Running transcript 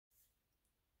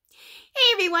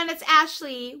Hey everyone, it's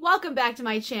Ashley. Welcome back to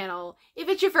my channel. If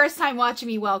it's your first time watching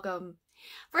me, welcome.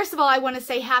 First of all, I want to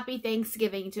say happy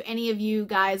Thanksgiving to any of you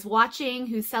guys watching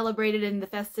who celebrated in the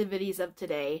festivities of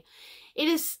today. It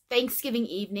is Thanksgiving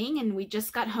evening, and we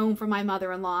just got home from my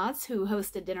mother-in-law's who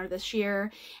hosted dinner this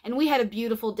year, and we had a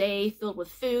beautiful day filled with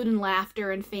food and laughter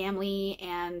and family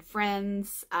and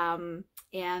friends,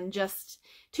 and just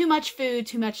too much food,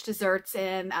 too much desserts,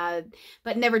 and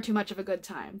but never too much of a good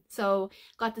time. So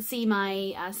got to see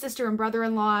my sister and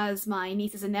brother-in-laws, my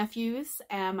nieces and nephews,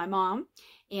 and my mom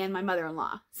and my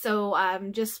mother-in-law. So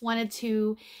just wanted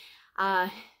to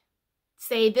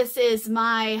say this is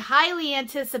my highly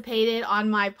anticipated on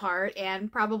my part,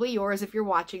 and probably yours if you're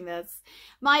watching this,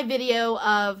 my video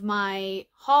of my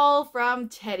haul from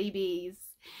Teddy Bees.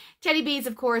 Teddy Bees,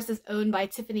 of course, is owned by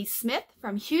Tiffany Smith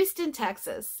from Houston,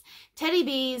 Texas. Teddy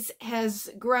Bees has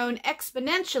grown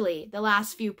exponentially the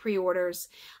last few pre-orders.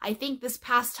 I think this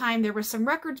past time there were some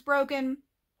records broken,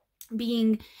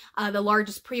 being the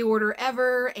largest pre-order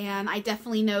ever, and I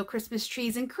definitely know Christmas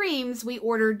trees and creams, we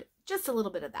ordered just a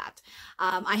little bit of that.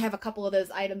 I have a couple of those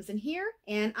items in here,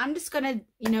 and I'm just gonna,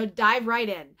 dive right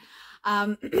in.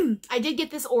 I did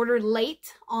get this order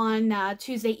late on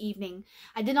Tuesday evening.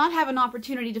 I did not have an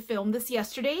opportunity to film this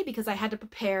yesterday because I had to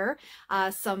prepare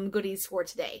some goodies for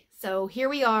today. So here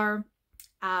we are,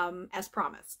 as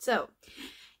promised. So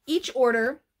each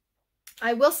order,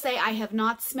 I will say I have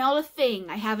not smelled a thing.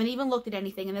 I haven't even looked at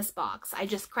anything in this box. I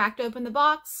just cracked open the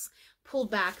box, pulled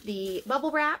back the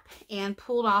bubble wrap, and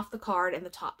pulled off the card in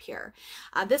the top here.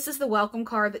 This is the welcome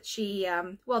card that she,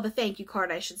 well, the thank you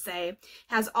card, I should say.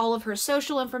 Has all of her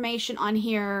social information on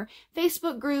here.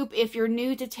 Facebook group, if you're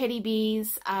new to Teddy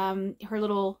Bees, her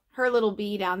little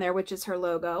bee down there, which is her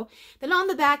logo. Then on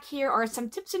the back here are some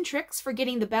tips and tricks for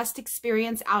getting the best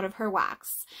experience out of her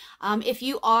wax. If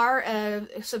you are a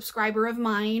subscriber of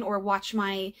mine or watch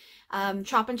my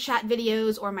Chop and Chat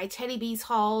videos or my Teddy Bees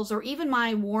hauls or even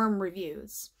my warm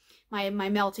reviews, my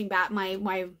melting bat,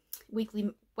 my weekly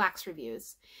wax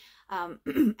reviews,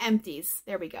 empties,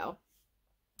 there we go.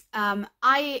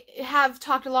 I have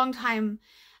talked a long time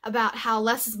about how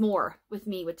less is more with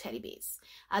me with Teddy Bees.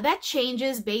 That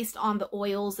changes based on the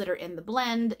oils that are in the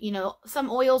blend. Some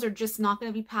oils are just not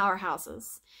going to be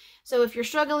powerhouses. So if you're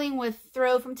struggling with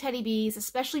throw from Teddy Bees,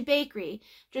 especially bakery,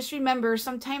 just remember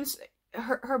sometimes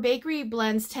her bakery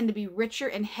blends tend to be richer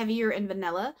and heavier in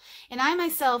vanilla, and I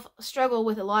myself struggle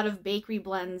with a lot of bakery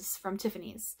blends from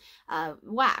Tiffany's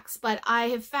wax, but I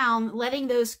have found letting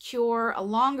those cure a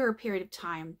longer period of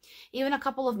time, even a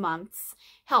couple of months,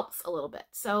 helps a little bit.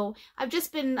 So I've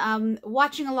just been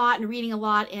watching a lot and reading a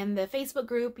lot in the Facebook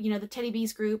group, the Teddy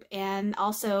Bees group, and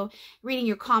also reading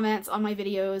your comments on my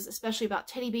videos, especially about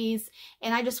Teddy Bees,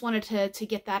 and I just wanted to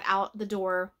get that out the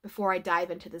door before I dive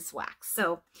into this wax.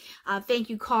 So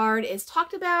thank you card is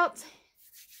talked about.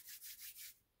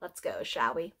 Let's go,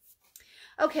 shall we?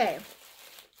 Okay,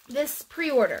 this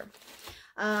pre-order.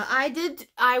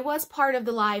 I was part of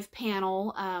the live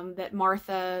panel that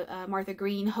Martha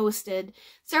Green hosted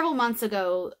several months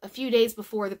ago, a few days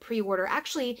before the pre-order.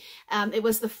 Actually, it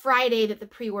was the Friday that the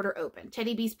pre-order opened.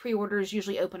 Teddy Bees pre-orders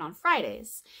usually open on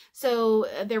Fridays. So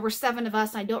there were 7 of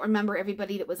us. I don't remember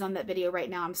everybody that was on that video right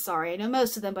now. I'm sorry. I know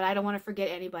most of them, but I don't want to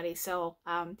forget anybody. So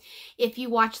if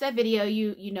you watch that video,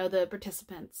 you know the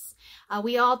participants.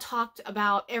 We all talked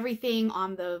about everything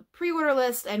on the pre-order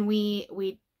list, and we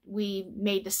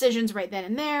made decisions right then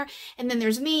and there. And then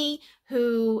there's me,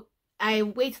 who I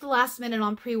wait to the last minute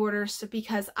on pre-orders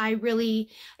because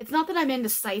it's not that I'm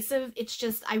indecisive, it's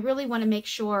just I really want to make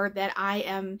sure that I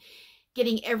am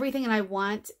getting everything that I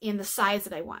want in the size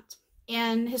that I want.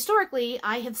 And historically,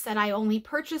 I have said I only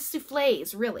purchase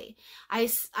soufflés, really. I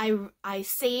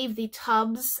save the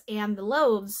tubs and the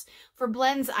loaves for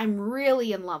blends I'm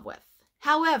really in love with.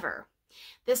 However,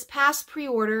 this past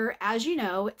pre-order, as you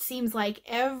know, it seems like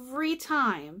every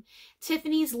time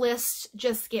Tiffany's lists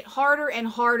just get harder and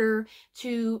harder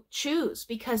to choose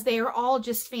because they are all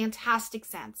just fantastic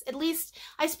scents. At least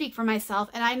I speak for myself,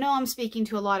 and I know I'm speaking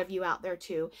to a lot of you out there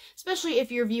too, especially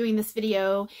if you're viewing this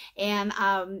video. And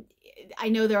I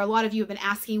know there are a lot of you who have been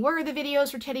asking, where are the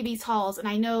videos for Teddy Bees hauls? And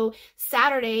I know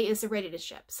Saturday is the ready to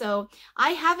ship. So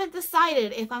I haven't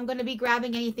decided if I'm going to be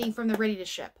grabbing anything from the ready to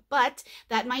ship, but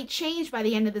that might change by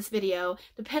the end of this video,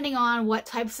 depending on what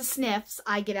types of sniffs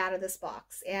I get out of this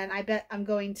box. And I bet I'm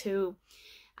going to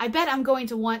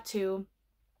want to,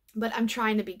 but I'm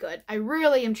trying to be good. I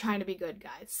really am trying to be good,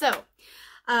 guys. So,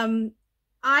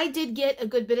 I did get a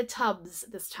good bit of tubs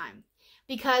this time.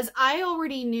 because I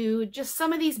already knew just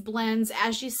some of these blends.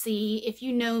 As you see, if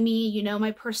you know me, you know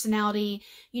my personality,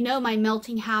 you know my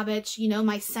melting habits, you know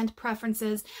my scent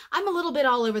preferences. I'm a little bit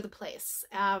all over the place.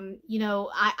 You know,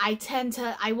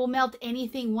 I will melt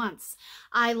anything once.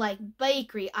 I like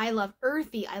bakery, I love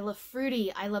earthy, I love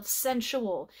fruity, I love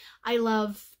sensual, I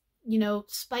love, you know,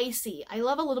 spicy. I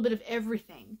love a little bit of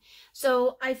everything.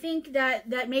 So I think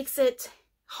that makes it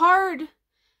hard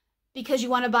because you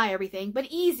want to buy everything, but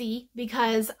easy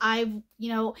because you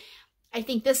know, I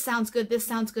think this sounds good,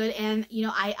 and you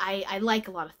know, I like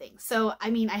a lot of things. So I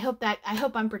mean, I hope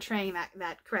I'm portraying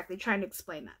that correctly, trying to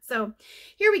explain that. So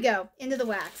here we go into the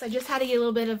wax. I just had to get a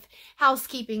little bit of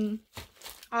housekeeping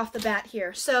off the bat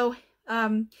here. So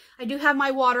I do have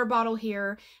my water bottle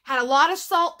here. Had a lot of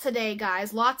salt today,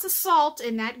 guys. Lots of salt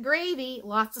in that gravy.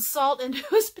 Lots of salt in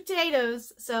those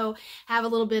potatoes. So have a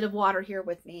little bit of water here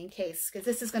with me in case, because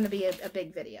this is going to be a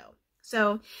big video.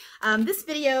 So this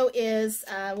video is,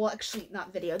 well, actually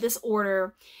not video. This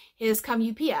order is come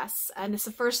UPS, and it's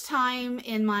the first time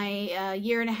in my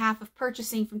year and a half of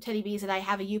purchasing from Teddy Bees that I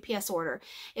have a UPS order.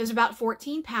 It was about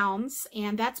 14 pounds,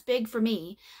 and that's big for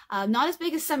me. Not as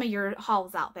big as some of your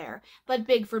hauls out there, but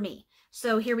big for me.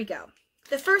 So here we go.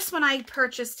 The first one I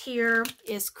purchased here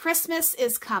is Christmas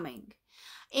is Coming.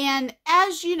 And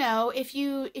as you know, if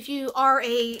you are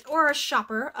a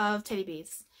shopper of Teddy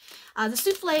Bees, the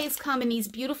soufflés come in these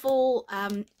beautiful,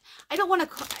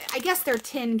 I guess they're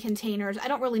tin containers. I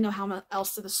don't really know how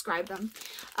else to describe them.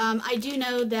 I do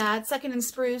know that Second and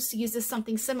Spruce uses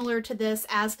something similar to this,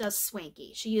 as does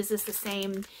Swanky. She uses the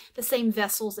same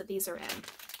vessels that these are in.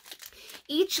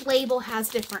 Each label has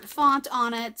different font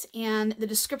on it, and the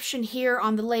description here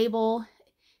on the label,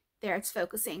 there it's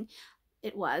focusing.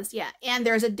 It was, yeah. And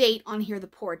there's a date on here, the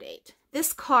pour date.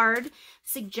 This card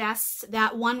suggests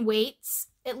that one waits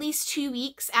at least 2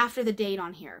 weeks after the date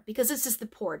on here, because this is the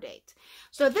pour date.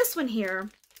 So this one here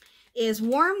is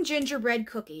warm gingerbread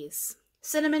cookies,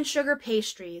 cinnamon sugar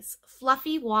pastries,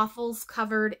 fluffy waffles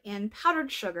covered in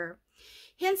powdered sugar,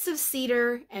 hints of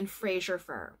cedar and Fraser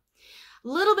fir.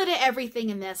 Little bit of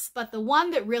everything in this, but the one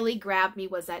that really grabbed me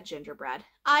was that gingerbread.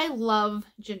 I love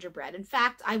gingerbread. In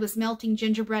fact, I was melting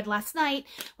gingerbread last night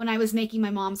when I was making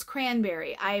my mom's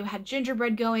cranberry. I had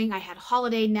gingerbread going, I had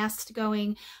holiday nest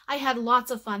going, I had lots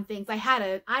of fun things. I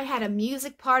had a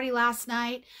music party last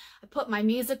night. I put my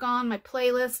music on, my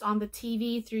playlist on the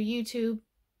TV through YouTube.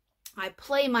 I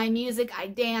play my music, I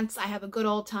dance, I have a good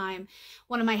old time.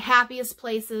 One of my happiest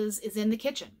places is in the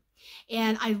kitchen.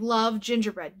 And I love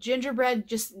gingerbread. Gingerbread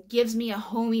just gives me a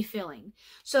homey feeling.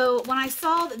 So when I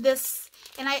saw this,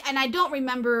 and I don't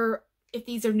remember if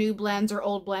these are new blends or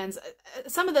old blends.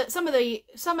 Some of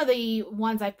the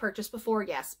ones I've purchased before,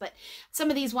 yes, but some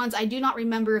of these ones I do not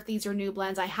remember if these are new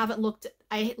blends. I looked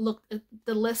at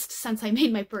the list since I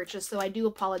made my purchase, so I do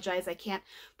apologize. I can't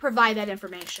provide that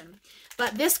information.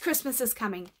 But this Christmas is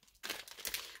coming.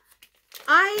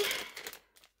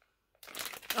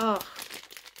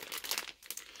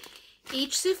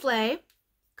 Each souffle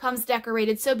comes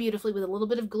decorated so beautifully with a little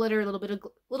bit of glitter, a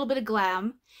little bit of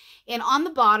glam. And on the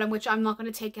bottom, which I'm not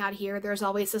going to take out here, there's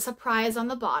always a surprise on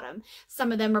the bottom.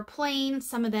 Some of them are plain,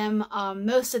 some of them,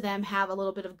 most of them have a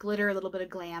little bit of glitter, a little bit of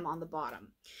glam on the bottom.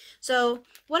 So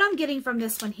what I'm getting from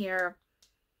this one here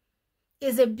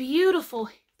is a beautiful,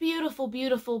 beautiful,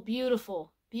 beautiful,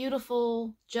 beautiful,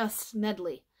 beautiful just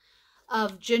medley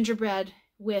of gingerbread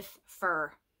with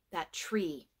fir, that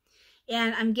tree.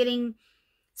 And I'm getting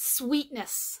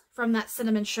sweetness from that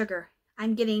cinnamon sugar.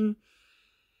 I'm getting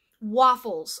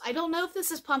waffles. I don't know if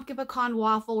this is pumpkin pecan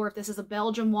waffle or if this is a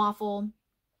Belgian waffle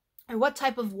or what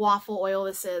type of waffle oil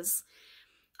this is.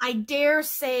 I dare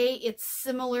say it's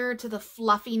similar to the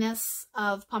fluffiness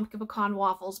of pumpkin pecan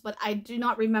waffles, but I do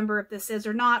not remember if this is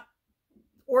or not,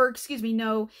 or excuse me,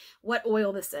 know what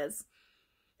oil this is.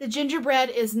 The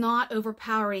gingerbread is not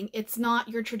overpowering. It's not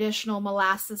your traditional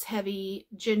molasses heavy,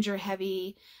 ginger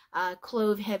heavy,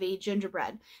 clove heavy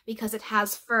gingerbread, because it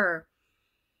has fir.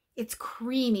 It's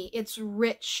creamy, it's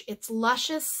rich, it's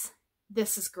luscious.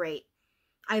 This is great.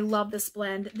 I love this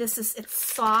blend. It's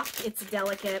soft, it's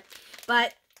delicate,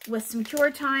 but with some cure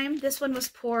time. This one was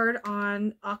poured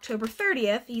on October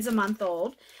 30th. He's a month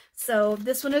old. So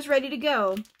this one is ready to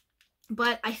go.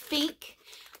 But I think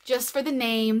just for the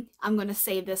name, I'm going to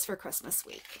save this for Christmas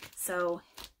week. So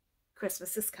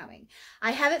Christmas is coming. I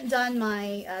haven't done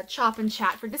my chop and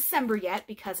chat for December yet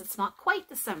because it's not quite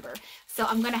December. So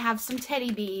I'm going to have some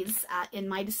Teddy Bees in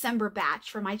my December batch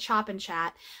for my chop and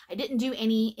chat. I didn't do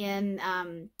any in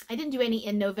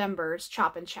November's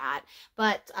chop and chat,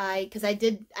 but because I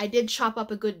did chop up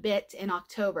a good bit in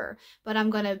October, but I'm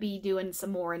going to be doing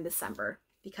some more in December.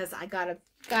 because I got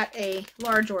a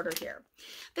large order here.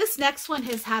 This next one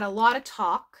has had a lot of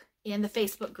talk in the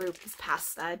Facebook group this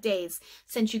past days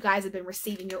since you guys have been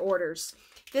receiving your orders.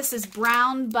 This is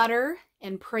brown butter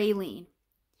and praline.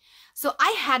 So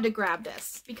I had to grab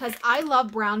this because I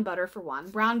love brown butter for one.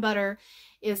 Brown butter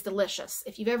is delicious.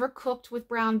 If you've ever cooked with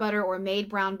brown butter or made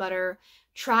brown butter,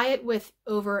 try it with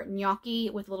over gnocchi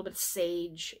with a little bit of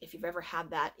sage. If you've ever had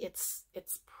that, it's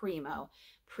primo.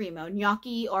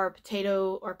 Gnocchi or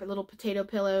little potato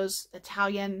pillows,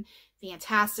 Italian,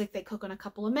 fantastic. They cook in a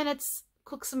couple of minutes.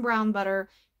 Cook some brown butter,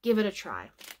 give it a try.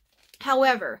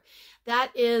 However,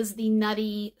 that is the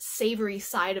nutty, savory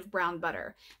side of brown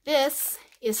butter. This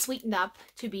is sweetened up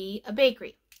to be a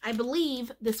bakery. I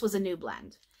believe this was a new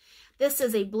blend. This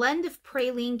is a blend of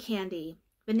praline candy,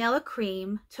 vanilla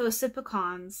cream, toasted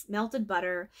pecans, melted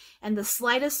butter, and the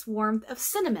slightest warmth of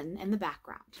cinnamon in the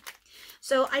background.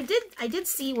 So I did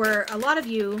see where a lot of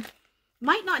you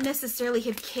might not necessarily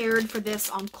have cared for this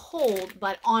on cold,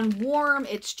 but on warm,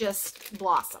 it's just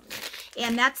blossom.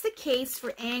 And that's the case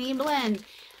for any blend.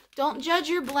 Don't judge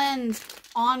your blend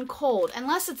on cold,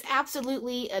 unless it's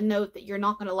absolutely a note that you're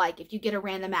not going to like. If you get a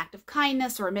random act of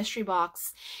kindness or a mystery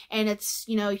box, and it's,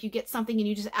 you know, if you get something and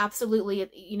you just absolutely,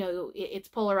 you know, it's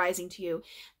polarizing to you,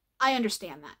 I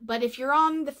understand that. But if you're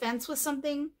on the fence with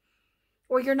something,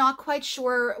 or you're not quite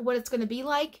sure what it's going to be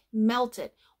like, melt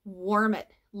it, warm it.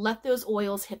 Let those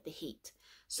oils hit the heat.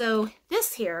 So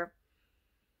this here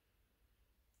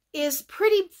is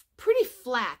pretty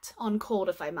flat on cold,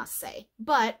 if I must say.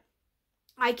 But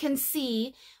I can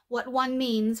see what one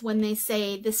means when they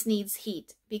say this needs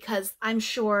heat, because I'm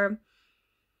sure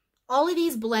all of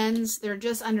these blends, they're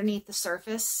just underneath the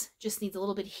surface, just needs a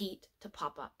little bit of heat to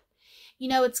pop up. You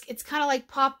know, it's kind of like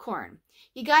popcorn.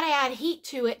 You got to add heat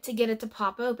to it to get it to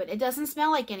pop open. It doesn't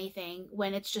smell like anything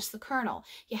when it's just the kernel.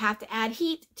 You have to add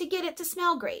heat to get it to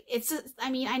smell great. I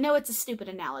mean, I know it's a stupid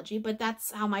analogy, but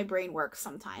that's how my brain works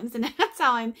sometimes. And that's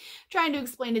how I'm trying to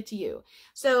explain it to you.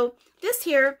 So this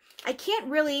here, I can't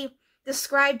really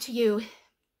describe to you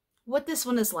what this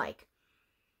one is like.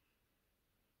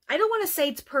 I don't want to say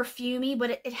it's perfumey,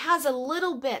 but it has a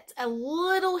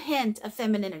little hint of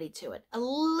femininity to it. A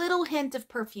little hint of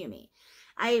perfumey.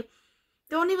 I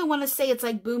don't even want to say it's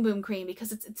like Boom Boom Cream,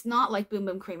 because it's not like Boom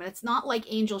Boom Cream, and it's not like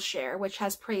Angel Share, which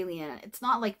has praline in it. It's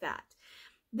not like that.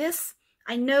 This,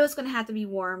 I know, is going to have to be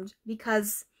warmed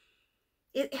because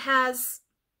it has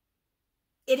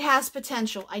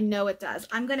potential. I know it does.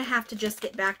 I'm going to have to just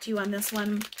get back to you on this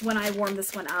one when I warm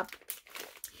this one up.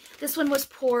 This one was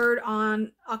poured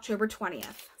on October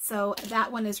 20th, so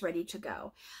that one is ready to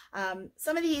go.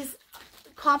 Some of these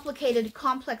complicated,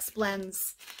 complex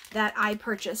blends that I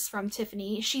purchased from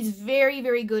Tiffany, she's very,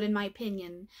 very good, in my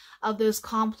opinion, of those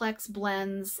complex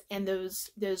blends and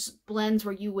those blends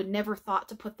where you would never thought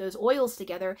to put those oils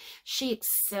together. She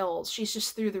excels. She's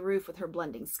just through the roof with her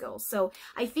blending skills. So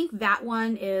I think that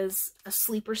one is a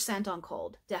sleeper scent on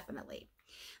cold, definitely.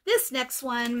 This next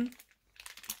one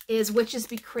is Witches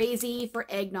Be Crazy for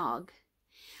eggnog.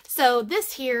 So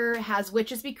this here has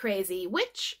Witches Be Crazy,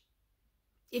 which,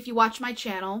 if you watch my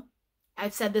channel,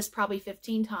 I've said this probably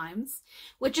 15 times.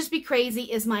 Witches Be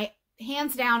Crazy is my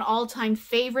hands down all-time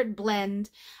favorite blend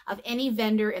of any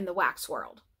vendor in the wax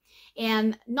world.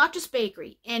 And not just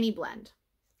bakery, any blend.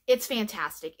 It's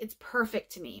fantastic. It's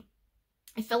perfect to me.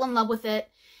 I fell in love with it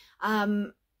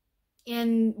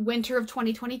in winter of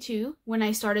 2022 when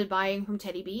I started buying from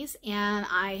Teddy Bees, and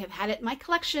I have had it in my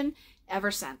collection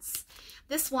ever since.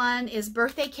 This one is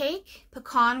birthday cake,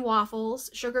 pecan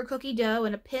waffles, sugar cookie dough,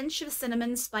 and a pinch of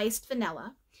cinnamon spiced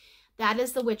vanilla. That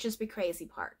is the Witches Be Crazy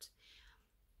part.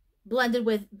 Blended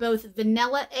with both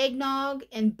vanilla eggnog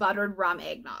and buttered rum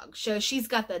eggnog. So she's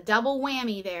got the double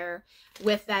whammy there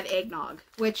with that eggnog,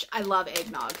 which I love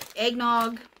eggnog.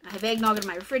 Eggnog, I have eggnog in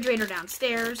my refrigerator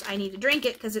downstairs. I need to drink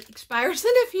it because it expires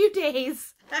in a few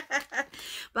days.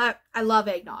 But I love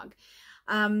eggnog.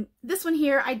 This one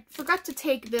here, I forgot to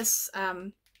take this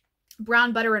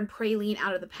brown butter and praline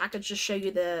out of the package to show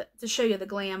you the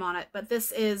glam on it. But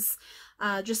this is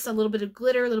just a little bit of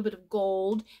glitter, a little bit of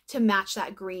gold to match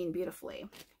that green beautifully.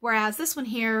 Whereas this one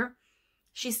here,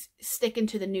 she's sticking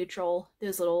to the neutral,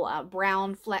 those little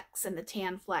brown flecks and the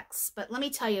tan flecks. But let me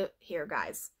tell you here,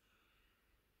 guys,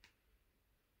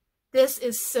 this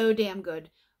is so damn good.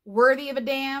 Worthy of a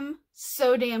damn,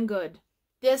 so damn good.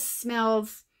 This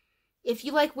smells, if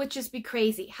you like Witches Be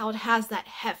Crazy, how it has that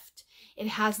heft, it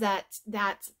has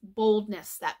that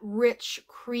boldness, that rich,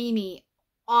 creamy,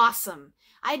 awesome.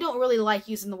 I don't really like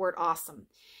using the word awesome,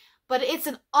 but it's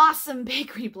an awesome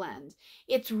bakery blend.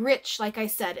 It's rich, like I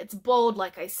said. It's bold,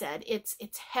 like I said. It's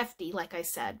hefty, like I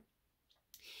said.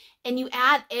 and you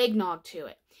add eggnog to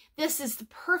it. This is the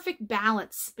perfect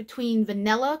balance between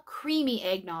vanilla, creamy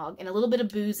eggnog and a little bit of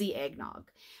boozy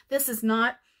eggnog. This is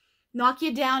not knock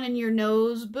you down in your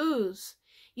nose booze.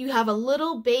 You have a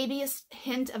little babyest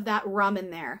hint of that rum in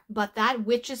there, but that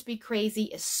Witches Be Crazy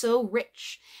is so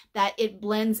rich that it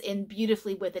blends in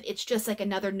beautifully with it. It's just like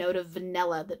another note of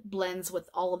vanilla that blends with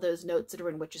all of those notes that are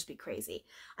in Witches Be Crazy.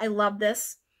 I love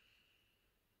this.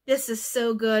 This is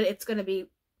so good. It's going to be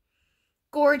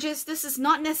gorgeous. This is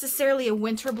not necessarily a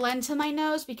winter blend to my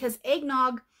nose because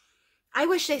eggnog, I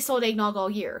wish they sold eggnog all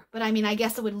year, but I mean, I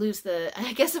guess it would lose the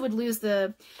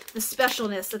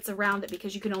specialness that's around it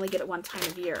because you can only get it one time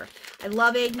of year. I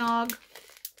love eggnog.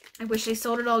 I wish they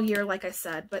sold it all year, like I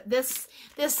said, but this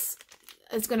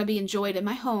is going to be enjoyed in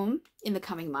my home in the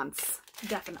coming months.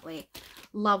 Definitely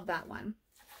love that one.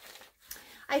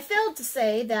 I failed to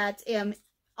say that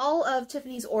all of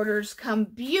Tiffany's orders come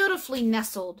beautifully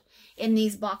nestled in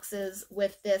these boxes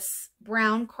with this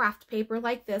brown craft paper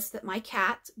like this that my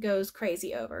cat goes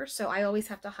crazy over. So I always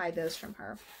have to hide those from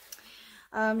her.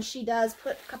 She does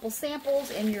put a couple samples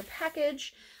in your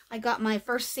package. I got my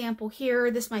first sample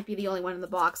here. This might be the only one in the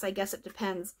box. I guess it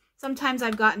depends. Sometimes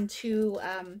I've gotten 2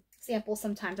 samples.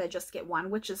 Sometimes I just get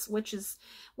 1, which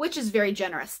is very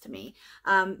generous to me.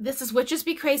 This is Witches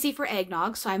Be Crazy for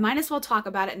eggnog, so I might as well talk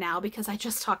about it now because I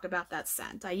just talked about that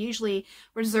scent. I usually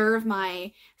reserve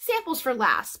my samples for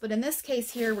last, but in this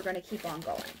case here, we're going to keep on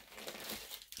going.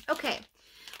 Okay.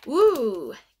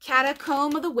 Ooh,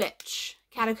 Catacomb of the Witch.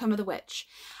 Catacomb of the Witch.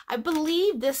 I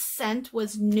believe this scent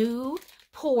was new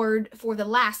poured for the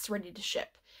last ready to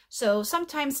ship. So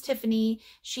sometimes Tiffany,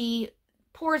 she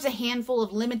pours a handful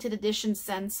of limited edition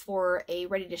scents for a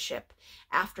ready to ship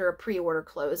after a pre-order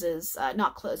closes,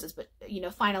 not closes, but, you know,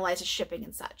 finalizes shipping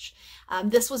and such.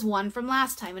 This was one from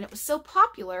last time, and it was so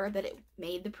popular that it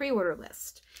made the pre-order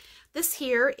list. This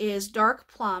here is Dark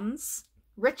Plums,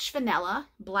 Rich Vanilla,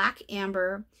 Black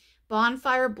Amber,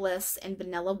 Bonfire Bliss, and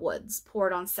Vanilla Woods,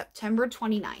 poured on September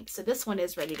 29th. So this one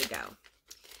is ready to go.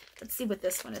 Let's see what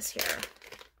this one is here.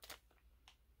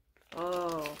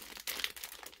 Oh.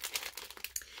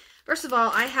 First of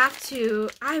all, I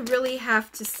really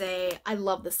have to say, I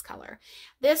love this color.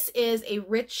 This is a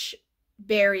rich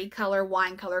berry color,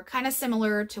 wine color, kind of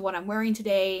similar to what I'm wearing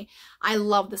today. I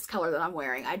love this color that I'm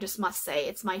wearing. I just must say,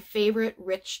 it's my favorite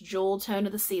rich jewel tone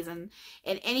of the season.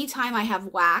 And anytime I have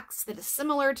wax that is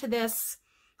similar to this,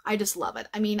 I just love it.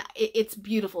 I mean, it's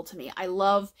beautiful to me. I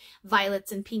love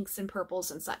violets and pinks and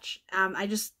purples and such.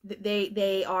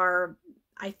 They are,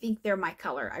 I think they're my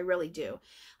color. I really do.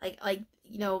 Like,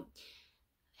 you know,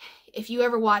 if you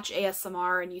ever watch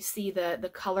ASMR and you see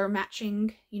the color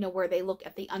matching, you know, where they look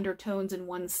at the undertones in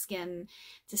one's skin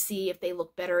to see if they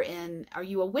look better in, are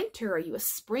you a winter? Are you a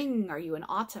spring? Are you an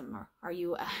autumn? Or are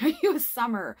you a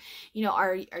summer? You know,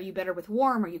 are you better with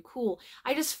warm? Are you cool?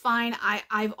 I just find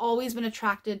I've always been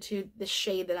attracted to the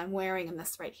shade that I'm wearing in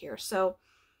this right here. So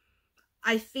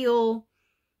I feel,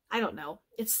 I don't know,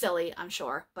 it's silly, I'm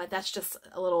sure, but that's just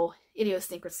a little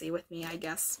idiosyncrasy with me, I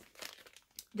guess.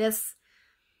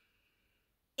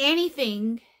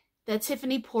 Anything that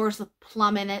Tiffany pours with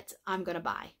plum in it, I'm going to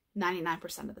buy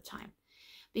 99% of the time.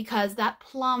 Because that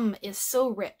plum is so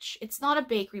rich. It's not a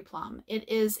bakery plum. It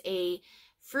is a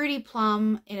fruity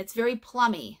plum, and it's very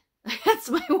plummy. That's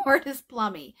my word, is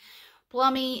plummy.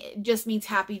 Plummy just means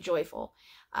happy, joyful.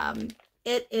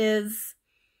 It is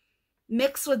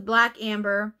mixed with black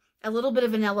amber, a little bit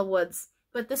of vanilla woods.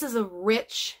 But this is a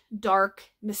rich, dark,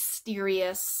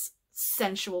 mysterious,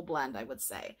 sensual blend, I would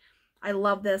say. I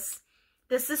love this.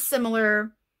 This is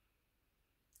similar,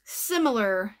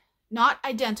 not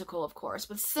identical, of course,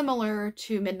 but similar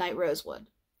to Midnight Rosewood.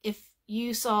 If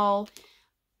you saw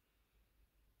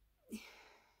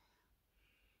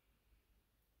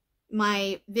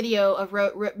my video of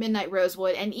Midnight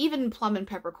Rosewood and even Plum and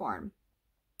Peppercorn,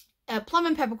 Plum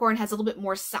and Peppercorn has a little bit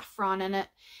more saffron in it,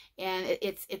 and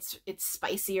it's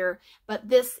spicier, but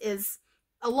this is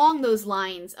along those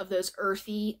lines of those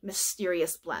earthy,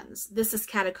 mysterious blends. This is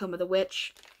Catacomb of the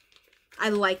Witch. I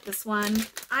like this one.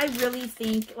 I really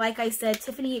think, like I said,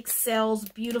 Tiffany excels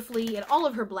beautifully in all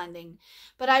of her blending,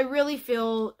 but I really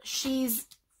feel she's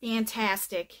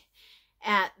fantastic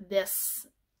at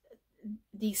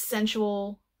these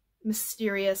sensual,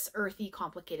 mysterious, earthy,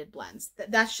 complicated blends.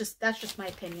 That's just my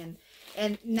opinion.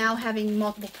 And now having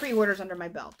multiple pre-orders under my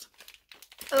belt.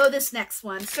 Oh, this next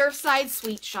one, Surfside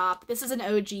Sweet Shop. This is an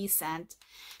OG scent.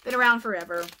 Been around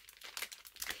forever.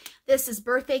 This is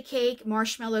birthday cake,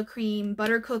 marshmallow cream,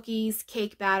 butter cookies,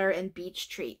 cake batter, and beach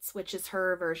treats, which is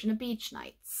her version of beach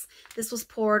nights. This was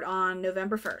poured on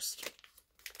November 1st.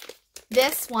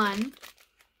 This one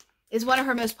is one of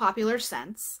her most popular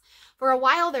scents. For a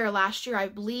while there last year, I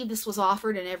believe this was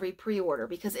offered in every pre-order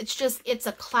because it's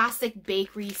a classic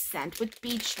bakery scent with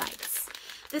beach nights.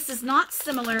 This is not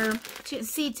similar to,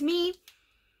 see, to me,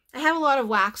 I have a lot of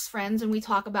wax friends and we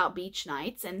talk about beach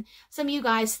nights, and some of you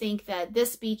guys think that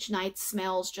this beach night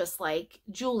smells just like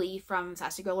Julie from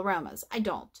Sassy Girl Aromas. I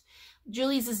don't.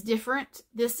 Julie's is different.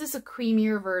 This is a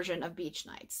creamier version of beach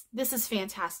nights. This is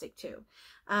fantastic too.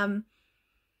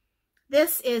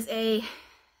 This is a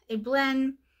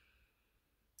blend.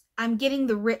 I'm getting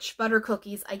the rich butter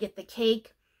cookies. I get the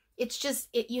cake. It's just,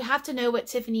 you have to know what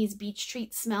Tiffany's Beach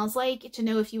Treat smells like to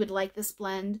know if you would like this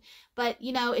blend. But,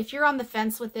 you know, if you're on the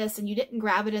fence with this and you didn't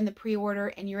grab it in the pre-order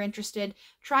and you're interested,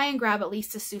 try and grab at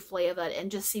least a souffle of it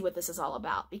and just see what this is all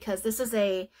about. Because this is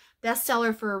a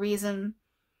bestseller for a reason.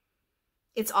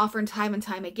 It's offered time and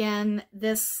time again.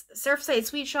 This Surfside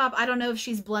Sweet Shop, I don't know if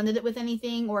she's blended it with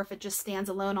anything or if it just stands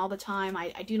alone all the time.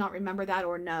 I do not remember that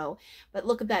or know. But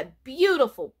look at that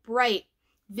beautiful, bright,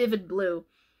 vivid blue.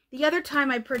 The other time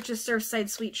I purchased Surfside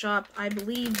Sweet Shop, I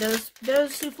believe those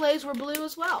souffles were blue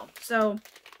as well. So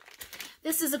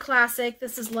this is a classic.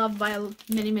 This is loved by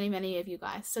many, many, many of you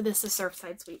guys. So this is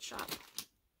Surfside Sweet Shop.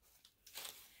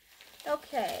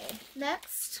 Okay,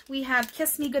 next we have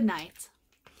Kiss Me Goodnight.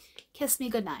 Kiss Me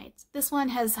Goodnight. This one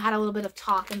has had a little bit of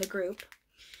talk in the group.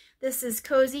 This is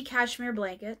cozy cashmere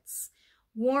blankets,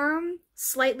 warm,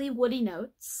 slightly woody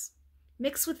notes,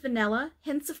 mixed with vanilla,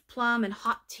 hints of plum, and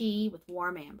hot tea with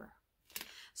warm amber.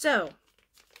 So,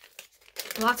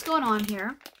 lots going on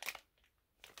here.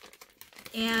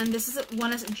 And this is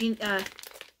one of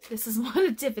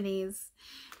Tiffany's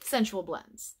sensual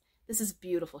blends. This is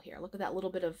beautiful here. Look at that little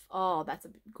bit of, oh, that's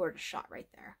a gorgeous shot right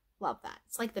there. Love that.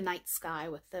 It's like the night sky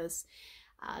with those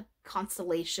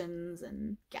constellations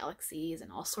and galaxies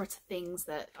and all sorts of things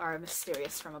that are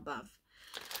mysterious from above.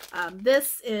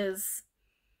 This is,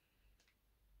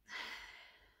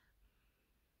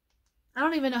 I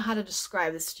don't even know how to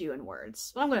describe this to you in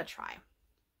words, but I'm going to try.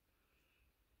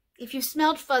 If you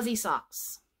smelled fuzzy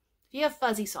socks, if you have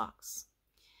fuzzy socks,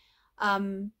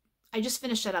 I just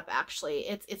finished that up actually.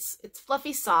 It's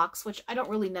fluffy socks, which I don't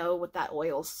really know what that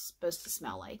oil's supposed to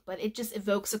smell like, but it just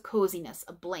evokes a coziness,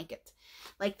 a blanket.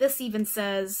 Like this even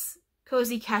says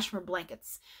cozy cashmere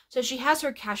blankets. So she has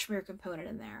her cashmere component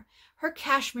in there. Her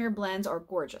cashmere blends are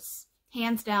gorgeous.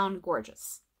 Hands down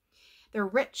gorgeous. They're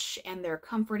rich and they're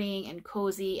comforting and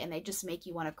cozy and they just make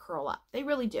you want to curl up. They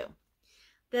really do.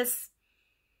 This,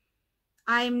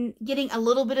 I'm getting a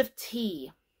little bit of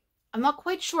tea. I'm not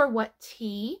quite sure what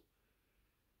tea,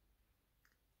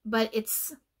 but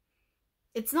it's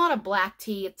not a black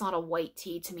tea. It's not a white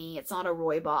tea to me. It's not a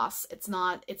rooibos. It's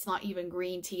not even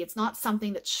green tea. It's not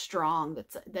something that's strong,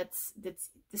 that's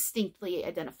distinctly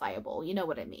identifiable. You know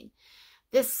what I mean?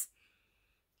 This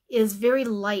is very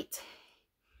light.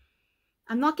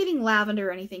 I'm not getting lavender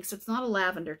or anything, so it's not a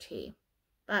lavender tea.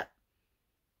 But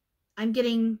I'm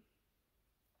getting,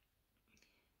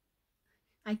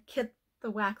 I get the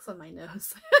wax on my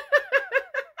nose.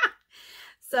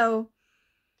 So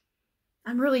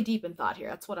I'm really deep in thought here.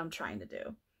 That's what I'm trying to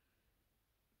do.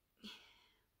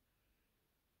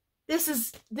 This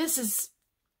is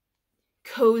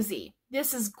cozy.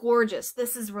 This is gorgeous.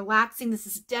 This is relaxing. This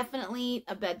is definitely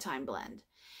a bedtime blend.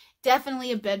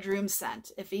 Definitely a bedroom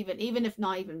scent. Even if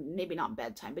not even, maybe not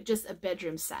bedtime, but just a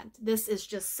bedroom scent. This is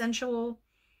just sensual.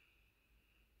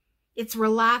 It's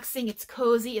relaxing, it's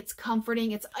cozy, it's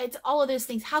comforting, it's all of those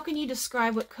things. How can you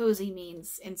describe what cozy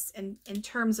means in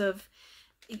terms of,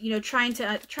 you know, trying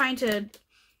to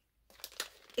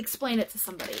explain it to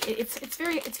somebody? It's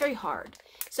very hard.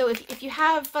 So if you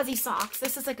have fuzzy socks,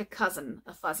 this is like a cousin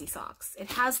of fuzzy socks.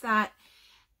 It has that,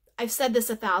 I've said this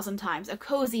 1,000 times, a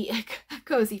cozy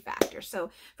factor.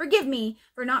 So forgive me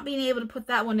for not being able to put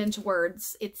that one into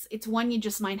words. It's one you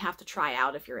just might have to try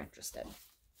out if you're interested.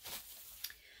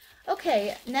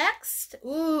 Okay, next,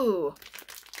 ooh,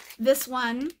 this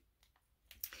one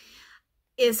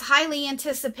is highly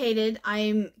anticipated.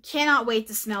 I cannot wait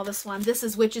to smell this one. This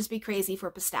is Witches Be Crazy for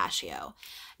Pistachio.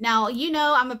 Now, you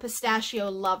know I'm a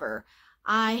pistachio lover.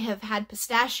 I have had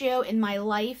pistachio in my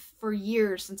life for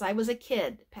years, since I was a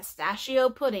kid.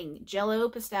 Pistachio pudding, Jell-O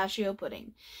pistachio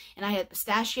pudding. And I had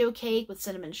pistachio cake with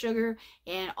cinnamon sugar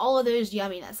and all of those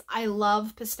yumminess. I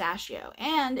love pistachio.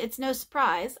 And it's no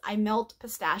surprise, I melt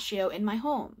pistachio in my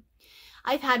home.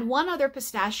 I've had one other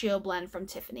pistachio blend from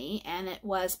Tiffany, and it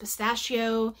was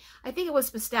pistachio, I think it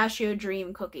was pistachio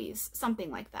dream cookies,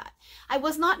 something like that. I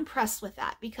was not impressed with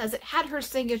that because it had her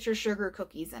signature sugar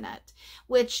cookies in it,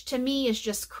 which to me is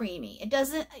just creamy. It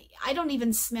doesn't, I don't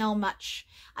even smell much.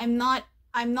 I'm not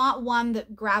I'm not one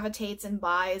that gravitates and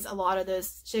buys a lot of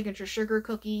those signature sugar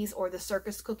cookies or the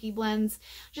circus cookie blends,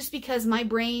 just because my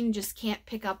brain just can't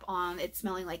pick up on it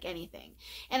smelling like anything.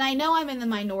 And I know I'm in the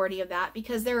minority of that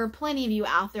because there are plenty of you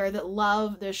out there that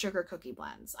love those sugar cookie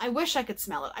blends. I wish I could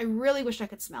smell it. I really wish I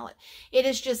could smell it. It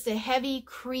is just a heavy,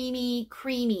 creamy.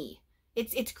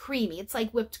 It's creamy. It's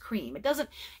like whipped cream.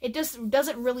 It just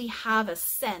doesn't really have a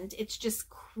scent. It's just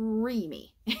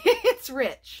creamy. It's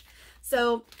rich.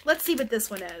 So let's see what this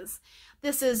one is.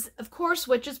 This is, of course,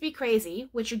 Witches Be Crazy,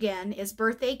 which again is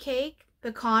birthday cake,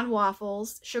 pecan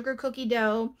waffles, sugar cookie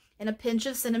dough, and a pinch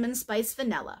of cinnamon spice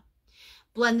vanilla,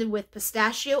 blended with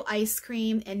pistachio ice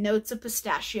cream and notes of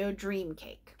pistachio dream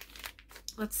cake.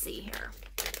 Let's see here.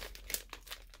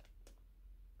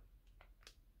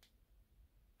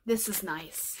 This is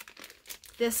nice.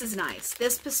 This is nice.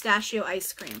 This pistachio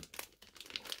ice cream.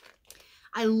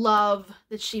 I love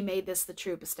that she made this the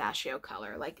true pistachio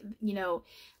color. Like, you know,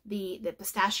 the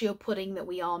pistachio pudding that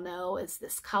we all know is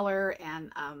this color.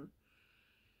 And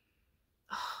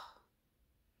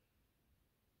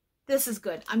this is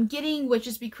good. I'm getting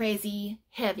Witches Be Crazy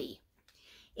heavy.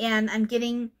 And I'm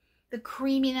getting the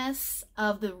creaminess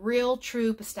of the real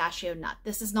true pistachio nut.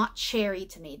 This is not cherry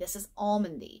to me. This is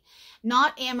almondy.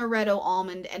 Not amaretto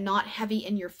almond and not heavy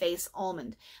in your face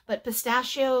almond. But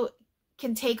pistachio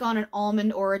can take on an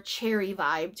almond or a cherry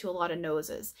vibe to a lot of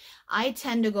noses. I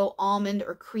tend to go almond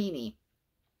or creamy,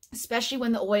 especially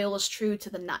when the oil is true to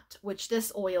the nut, which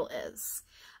this oil is.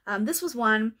 This was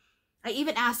one, I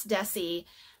even asked Desi,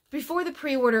 before the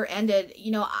pre-order ended,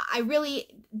 you know,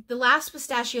 the last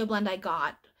pistachio blend I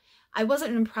got, I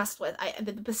wasn't impressed with.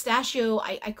 The pistachio,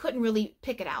 I couldn't really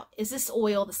pick it out. Is this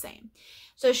oil the same?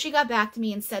 So she got back to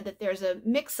me and said that there's a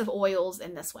mix of oils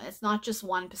in this one. It's not just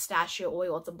one pistachio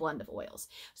oil, it's a blend of oils.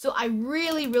 So I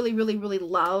really, really, really, really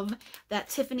love that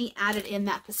Tiffany added in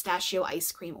that pistachio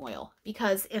ice cream oil.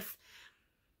 Because if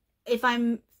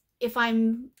I'm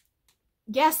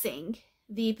guessing,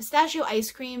 the pistachio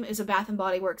ice cream is a Bath &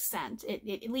 Body Works scent.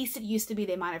 At least it used to be.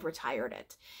 They might have retired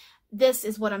it. This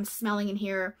is what I'm smelling in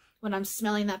here when I'm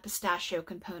smelling that pistachio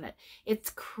component. It's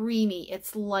creamy,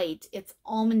 it's light, it's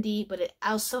almondy, but it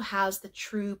also has the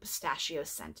true pistachio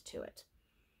scent to it.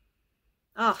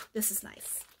 Oh, this is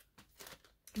nice.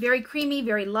 Very creamy,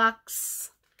 very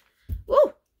luxe.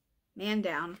 Woo! Man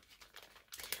down.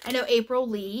 I know April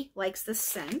Lee likes this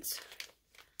scent.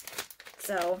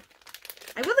 So,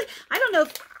 I don't know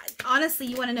if, honestly,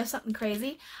 you want to know something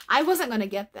crazy? I wasn't going to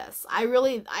get this. I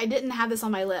didn't have this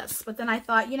on my list. But then I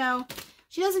thought, you know,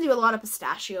 she doesn't do a lot of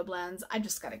pistachio blends. I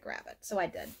just got to grab it. So I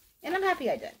did. And I'm happy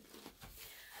I did.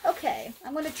 Okay.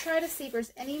 I'm going to try to see if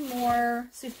there's any more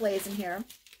soufflés in here.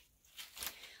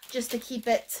 Just to keep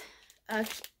it,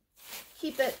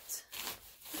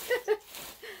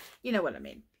 you know what I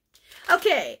mean.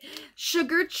 Okay.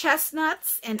 Sugar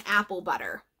chestnuts and apple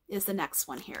butter is the next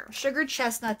one here. Sugar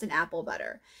chestnuts and apple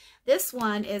butter. This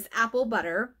one is apple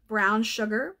butter, brown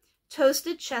sugar,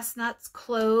 toasted chestnuts,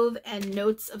 clove, and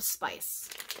notes of spice.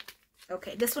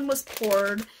 Okay, this one was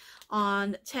poured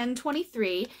on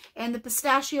 10/23, and the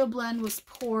pistachio blend was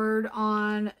poured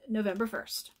on November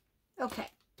 1st. Okay.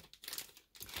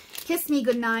 Kiss Me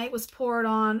Goodnight was poured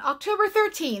on October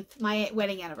 13th, my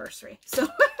wedding anniversary. So,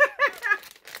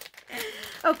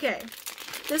 okay.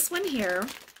 This one here.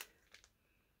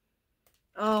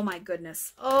 Oh my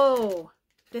goodness. Oh,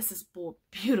 this is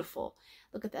beautiful.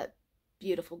 Look at that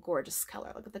beautiful, gorgeous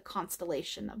color. Look at the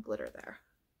constellation of glitter there.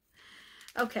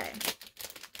 Okay.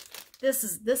 This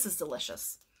is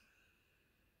delicious.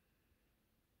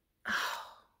 Oh.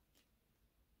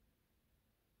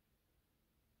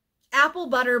 Apple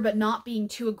butter, but not being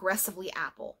too aggressively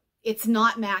apple. It's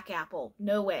not Mac apple.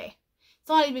 No way. It's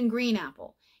not even green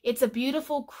apple. It's a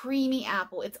beautiful, creamy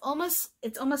apple. It's almost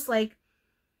like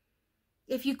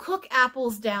if you cook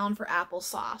apples down for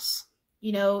applesauce,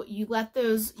 you know, you let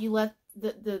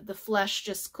the flesh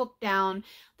just cook down,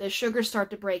 the sugars start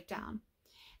to break down.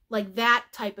 Like that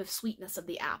type of sweetness of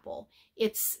the apple.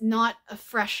 It's not a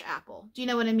fresh apple. Do you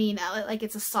know what I mean? Like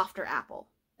it's a softer apple.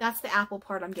 That's the apple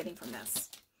part I'm getting from this.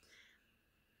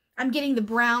 I'm getting the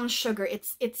brown sugar.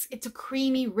 It's a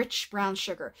creamy, rich brown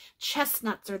sugar.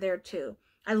 Chestnuts are there too.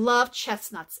 I love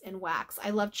chestnuts in wax.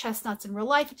 I love chestnuts in real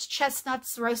life. It's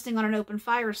chestnuts roasting on an open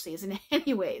fire season.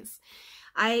 Anyways,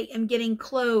 I am getting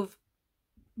clove,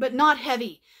 but not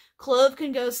heavy. Clove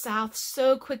can go south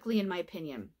so quickly, in my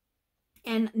opinion.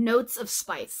 And notes of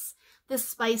spice. This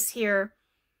spice here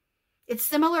It's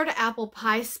similar to apple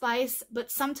pie spice, but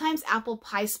sometimes apple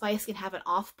pie spice can have an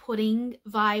off-putting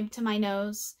vibe to my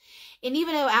nose. And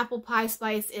even though apple pie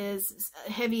spice is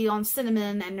heavy on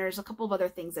cinnamon and there's a couple of other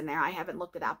things in there, I haven't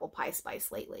looked at apple pie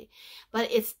spice lately. But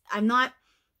I'm not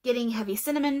getting heavy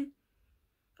cinnamon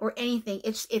or anything.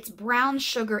 It's brown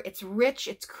sugar, it's rich,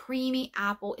 it's creamy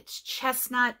apple, it's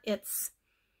chestnut, it's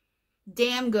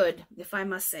damn good, if I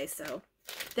must say so.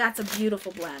 That's a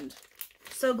beautiful blend.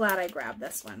 So glad I grabbed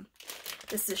this one.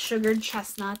 This is sugared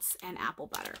chestnuts and apple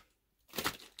butter.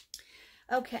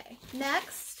 Okay,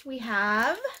 next we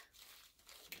have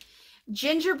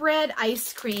gingerbread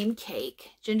ice cream cake.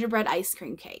 Gingerbread ice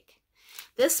cream cake.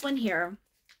 This one here,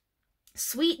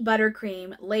 sweet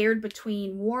buttercream layered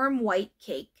between warm white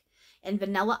cake and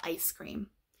vanilla ice cream,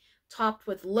 topped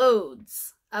with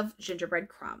loads of gingerbread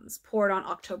crumbs, poured on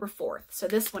October 4th. So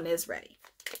this one is ready.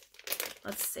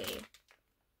 Let's see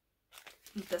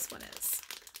what this one is.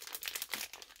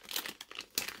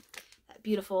 That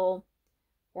beautiful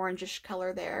orangish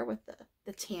color there with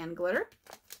the tan glitter.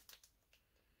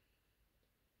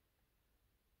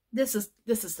 This is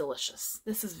delicious.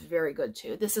 This is very good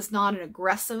too. This is not an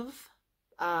aggressive,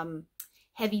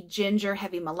 heavy ginger,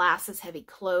 heavy molasses, heavy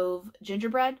clove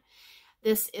gingerbread.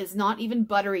 This is not even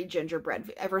buttery gingerbread. If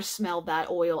you ever smelled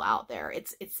that oil out there,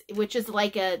 which is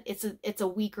like it's a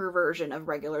weaker version of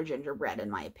regular gingerbread in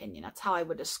my opinion. That's how I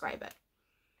would describe it.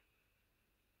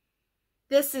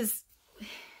 This is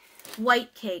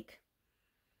white cake,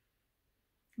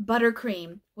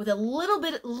 buttercream with a little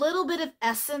bit of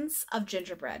essence of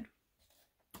gingerbread.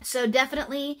 So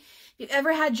definitely, if you've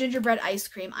ever had gingerbread ice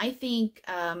cream, I think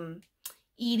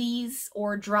Edie's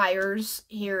or Dryers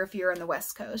here, if you're on the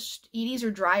West Coast, Edie's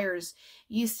or Dryers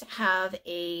used to have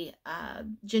a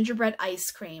gingerbread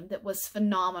ice cream that was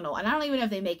phenomenal. And I don't even know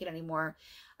if they make it anymore.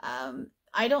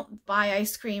 I don't buy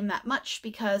ice cream that much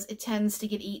because it tends to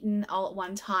get eaten all at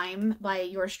one time by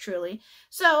yours truly.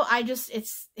 So I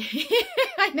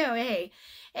know, hey,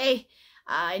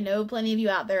 I know plenty of you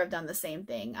out there have done the same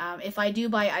thing. If I do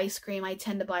buy ice cream, I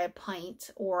tend to buy a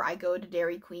pint, or I go to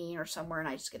Dairy Queen or somewhere and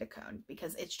I just get a cone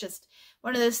because it's just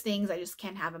one of those things I just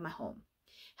can't have in my home.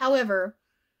 However,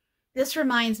 this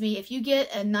reminds me, if you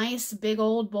get a nice big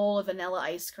old bowl of vanilla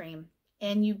ice cream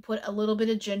and you put a little bit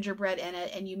of gingerbread in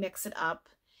it and you mix it up,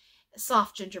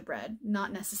 soft gingerbread,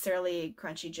 not necessarily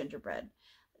crunchy gingerbread,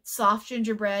 soft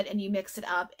gingerbread, and you mix it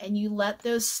up and you let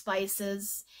those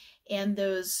spices and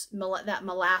that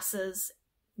molasses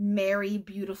marry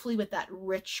beautifully with that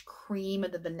rich cream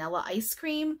of the vanilla ice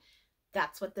cream.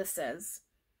 That's what this is.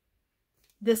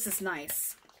 This is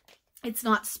nice. It's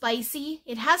not spicy.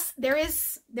 There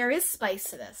is spice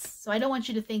to this. So I don't want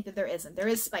you to think that there isn't. There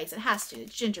is spice. It has to.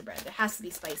 It's gingerbread. There has to be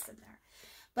spice in there.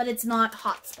 But it's not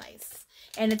hot spice.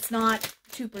 And it's not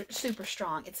super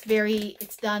strong.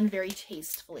 It's done very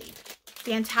tastefully.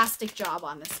 Fantastic job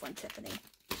on this one, Tiffany.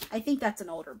 I think that's an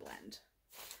older blend.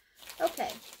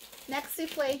 Okay, next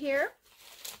souffle here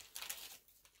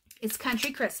is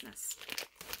Country Christmas.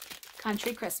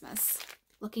 Country Christmas.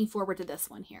 Looking forward to this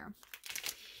one here.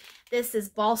 This is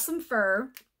balsam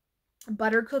fir,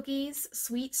 butter cookies,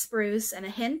 sweet spruce, and a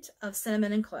hint of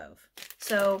cinnamon and clove.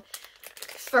 So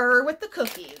fir with the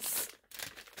cookies,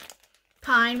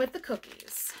 pine with the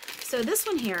cookies. So this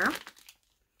one here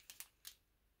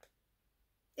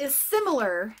is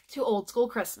similar to Old School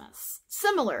Christmas.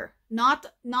 Similar, not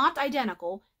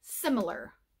identical,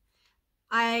 similar.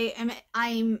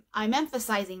 I'm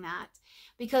emphasizing that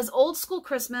because Old School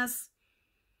Christmas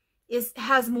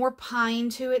has more pine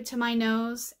to it to my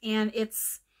nose, and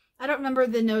I don't remember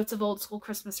the notes of Old School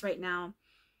Christmas right now,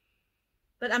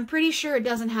 but I'm pretty sure it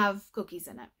doesn't have cookies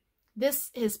in it.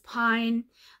 This is pine,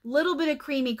 little bit of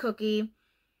creamy cookie,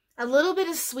 a little bit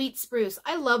of sweet spruce.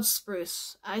 I love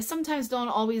spruce. I sometimes don't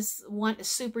always want a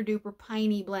super duper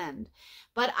piney blend,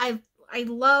 but I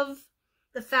love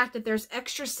the fact that there's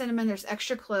extra cinnamon, there's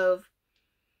extra clove.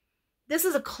 This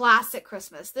is a classic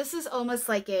Christmas. This is almost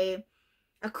like a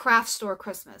craft store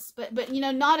Christmas, but you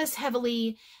know, not as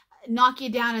heavily knock you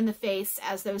down in the face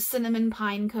as those cinnamon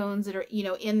pine cones that are, you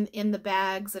know, in the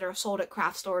bags that are sold at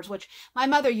craft stores, which my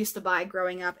mother used to buy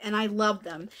growing up, and I loved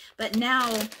them. But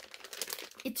now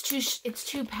it's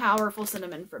too powerful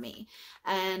cinnamon for me,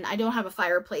 and I don't have a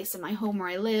fireplace in my home where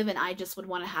I live, and I just would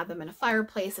want to have them in a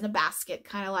fireplace in a basket,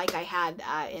 kind of like I had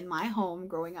in my home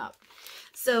growing up.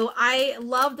 So I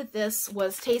love that this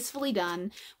was tastefully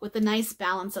done with a nice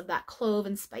balance of that clove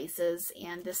and spices,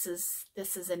 and this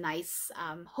is a nice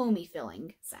homey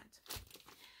feeling scent.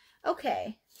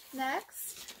 Okay,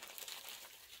 next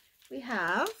we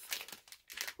have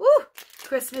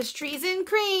Christmas trees and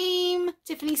cream.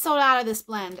 Tiffany sold out of this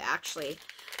blend, actually.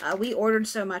 We ordered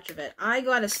so much of it. I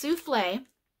got a souffle.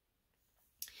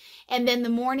 And then the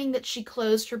morning that she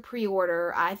closed her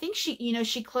pre-order, I think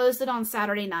she closed it on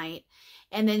Saturday night.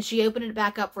 And then she opened it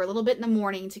back up for a little bit in the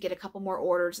morning to get a couple more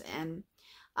orders in.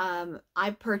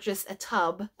 I purchased a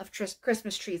tub of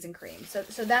Christmas trees and cream.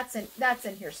 So that's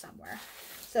in here somewhere.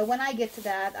 So when I get to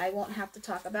that, I won't have to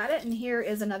talk about it. And here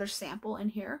is another sample in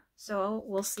here. So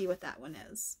we'll see what that one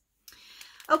is.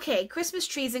 Okay, Christmas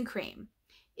trees and cream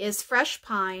is fresh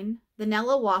pine,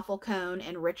 vanilla waffle cone,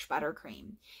 and rich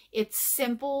buttercream. It's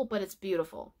simple, but it's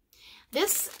beautiful.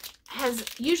 This has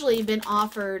usually been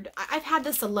offered, I've had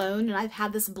this alone, and I've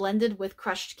had this blended with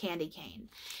crushed candy cane.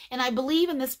 And I believe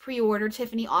in this pre-order,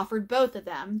 Tiffany offered both of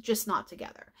them, just not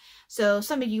together. So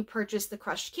some of you purchased the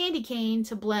crushed candy cane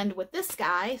to blend with this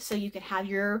guy, so you could have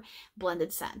your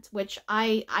blended scent, which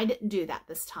I didn't do that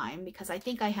this time, because I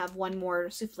think I have one more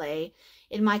souffle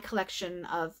in my collection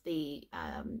of the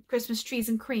Christmas trees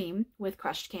and cream with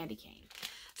crushed candy cane.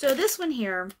 So this one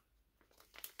here,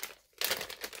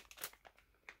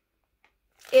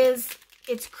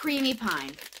 it's creamy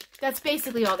pine. That's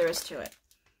basically all there is to it.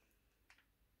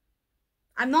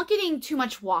 I'm not getting too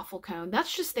much waffle cone.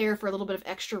 That's just there for a little bit of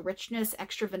extra richness,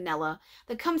 extra vanilla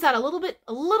that comes out a little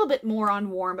bit more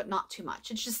on warm, but not too much.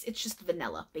 It's just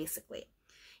vanilla basically.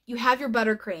 You have your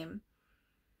buttercream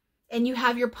and you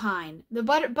have your pine. The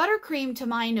buttercream, to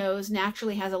my nose,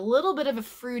 naturally has a little bit of a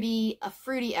fruity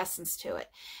essence to it.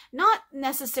 Not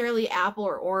necessarily apple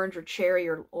or orange or cherry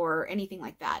or anything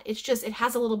like that. It's just, it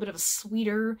has a little bit of a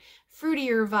sweeter,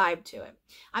 fruitier vibe to it.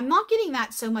 I'm not getting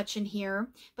that so much in here,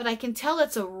 but I can tell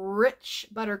it's a rich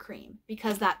buttercream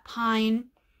because that pine,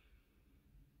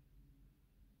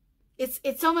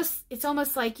 it's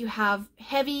almost like you have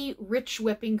heavy, rich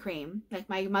whipping cream. Like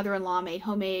my mother-in-law made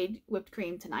homemade whipped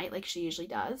cream tonight, like she usually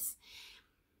does.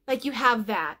 Like you have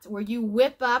that, where you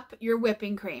whip up your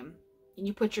whipping cream, and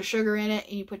you put your sugar in it,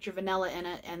 and you put your vanilla in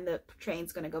it, and the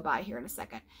train's going to go by here in a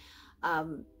second.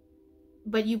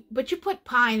 But you put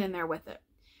pine in there with it.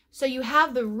 So you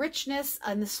have the richness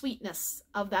and the sweetness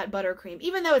of that buttercream,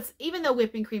 even though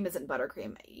whipping cream isn't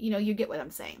buttercream. You know, you get what I'm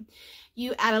saying.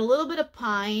 You add a little bit of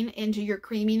pine into your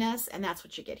creaminess, and that's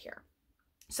what you get here.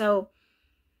 So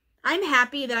I'm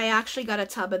happy that I actually got a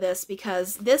tub of this,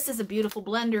 because this is a beautiful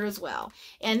blender as well.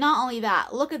 And not only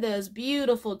that, look at those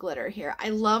beautiful glitter here. I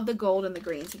love the gold and the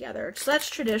green together. So that's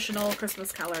traditional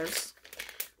Christmas colors.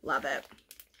 Love it.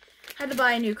 Had to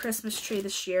buy a new Christmas tree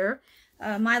this year.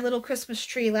 My little Christmas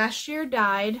tree last year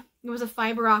died. It was a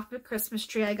fiber optic Christmas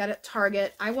tree I got at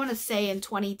Target. I want to say in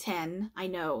 2010. I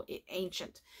know,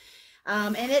 ancient.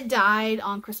 And it died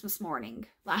on Christmas morning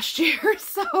last year.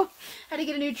 So I had to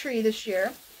get a new tree this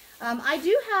year. I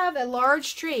do have a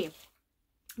large tree,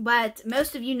 but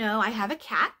most of you know I have a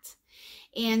cat.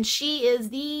 And she is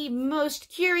the most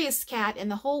curious cat in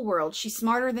the whole world. She's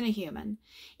smarter than a human.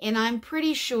 And I'm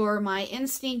pretty sure my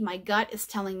instinct, my gut is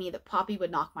telling me that Poppy would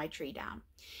knock my tree down.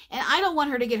 And I don't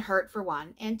want her to get hurt, for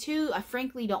one. And two, I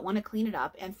frankly don't want to clean it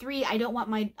up. And three, I don't want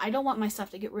my stuff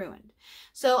to get ruined.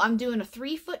 So I'm doing a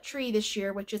 3-foot tree this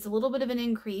year, which is a little bit of an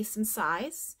increase in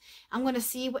size. I'm going to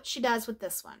see what she does with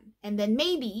this one. And then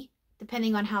maybe,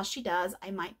 depending on how she does,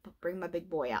 I might bring my big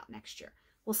boy out next year.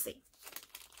 We'll see.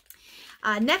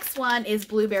 Next one is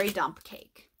blueberry dump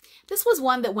cake. This was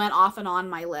one that went off and on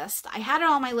my list. I had it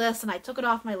on my list and I took it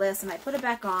off my list and I put it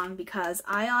back on because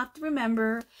I have to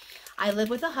remember I live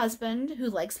with a husband who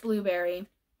likes blueberry,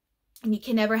 and you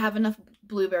can never have enough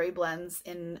blueberry blends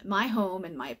in my home,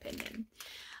 in my opinion.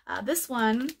 This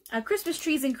one, Christmas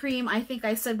Trees and Cream, I think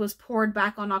I said was poured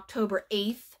back on October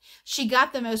 8th. She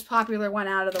got the most popular one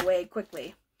out of the way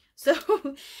quickly. So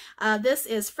this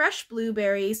is fresh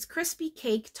blueberries, crispy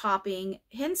cake topping,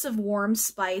 hints of warm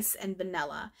spice and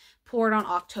vanilla, poured on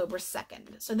October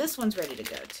 2nd. So this one's ready to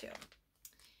go too.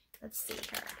 Let's see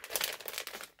here.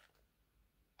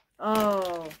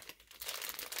 Oh,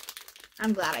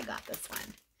 I'm glad I got this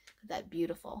one. That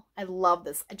beautiful. I love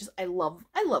this. I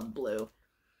love blue.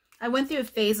 I went through a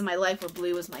phase in my life where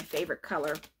blue was my favorite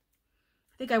color.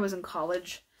 I think I was in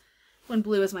college when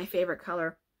blue was my favorite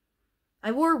color.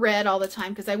 I wore red all the time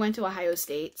because I went to Ohio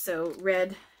State, so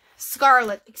red,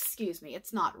 scarlet, excuse me,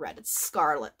 it's not red, it's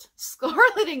scarlet.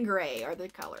 Scarlet and gray are the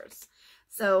colors.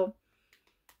 So,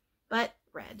 but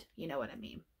red, you know what I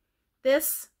mean.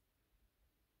 This,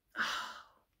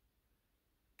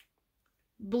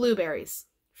 blueberries,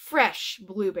 fresh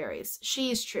blueberries.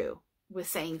 She's true with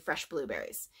saying fresh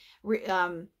blueberries.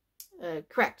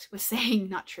 Correct with saying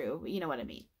not true, but you know what I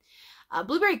mean.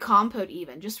 Blueberry compote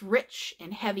even, just rich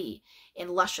and heavy and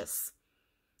luscious.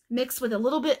 mixed with a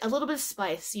little bit of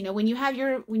spice. You know, when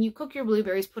you cook your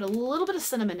blueberries, put a little bit of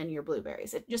cinnamon in your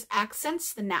blueberries. It just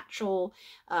accents the natural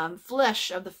flesh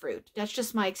of the fruit. That's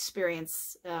just my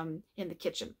experience in the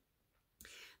kitchen.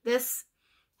 This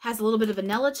has a little bit of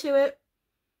vanilla to it.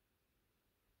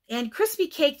 And crispy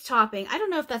cake topping. I don't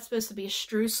know if that's supposed to be a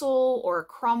streusel or a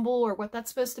crumble or what that's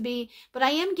supposed to be, but I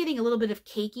am getting a little bit of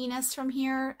cakiness from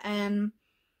here, and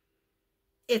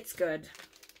it's good.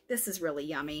 This is really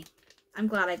yummy. I'm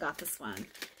glad I got this one.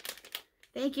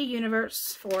 Thank you,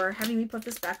 universe, for having me put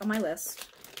this back on my list.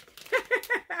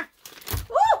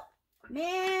 Woo!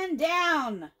 Man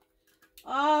down.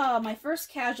 Oh, my first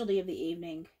casualty of the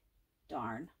evening.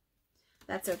 Darn.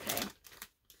 That's okay.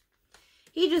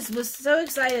 He just was so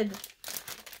excited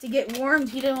to get warmed,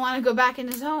 he didn't want to go back in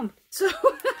his home. So,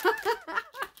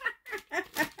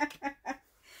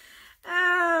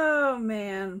 oh,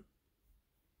 man.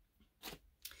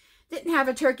 Didn't have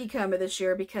a turkey coma this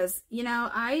year because, you know,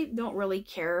 I don't really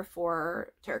care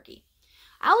for turkey.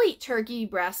 I'll eat turkey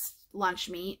breast lunch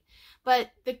meat,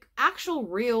 but the actual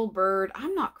real bird,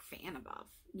 I'm not a fan of.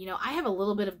 You know, I have a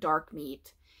little bit of dark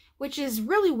meat, which is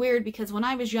really weird because when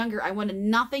I was younger, I wanted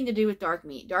nothing to do with dark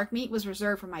meat. Dark meat was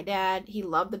reserved for my dad. He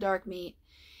loved the dark meat.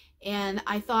 And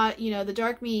I thought, you know, the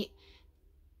dark meat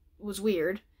was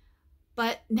weird.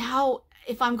 But now,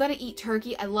 if I'm going to eat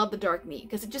turkey, I love the dark meat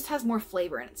because it just has more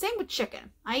flavor in it. Same with chicken.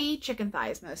 I eat chicken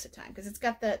thighs most of the time because it's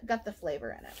got the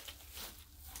flavor in it.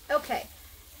 Okay.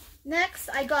 Next,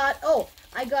 I got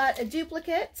a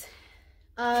duplicate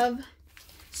of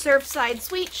Surfside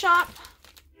Sweet Shop.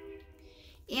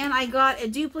 And I got a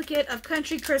duplicate of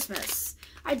Country Christmas.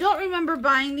 I don't remember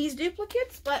buying these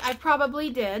duplicates, but I probably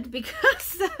did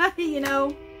because, you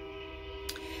know,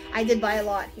 I did buy a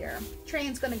lot here.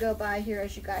 Train's going to go by here,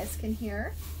 as you guys can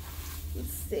hear.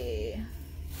 Let's see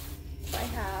if I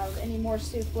have any more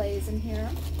soufflés in here.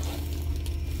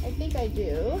 I think I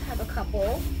do have a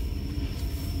couple.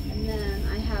 And then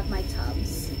I have my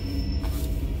tubs.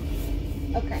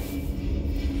 Okay.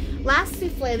 Last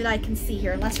souffle that I can see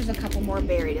here, unless there's a couple more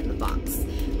buried in the box.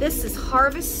 This is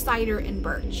Harvest Cider and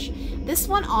Birch. This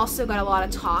one also got a lot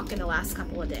of talk in the last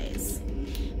couple of days.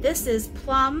 This is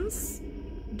plums,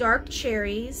 dark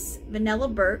cherries, vanilla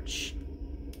birch,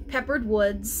 peppered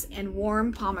woods, and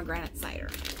warm pomegranate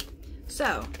cider.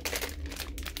 So,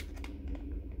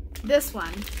 this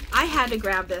one, I had to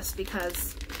grab this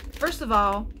because, first of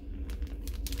all,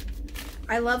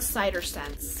 I love cider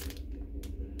scents.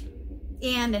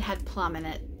 And it had plum in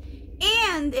it.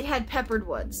 And it had peppered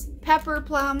woods. Pepper,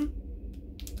 plum,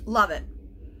 love it.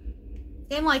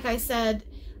 And like I said,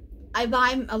 I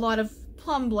buy a lot of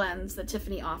plum blends that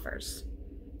Tiffany offers.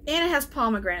 And it has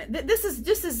pomegranate. This is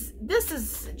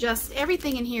just,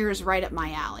 everything in here is right up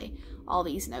my alley. All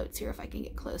these notes here, if I can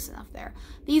get close enough there.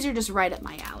 These are just right up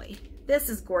my alley. This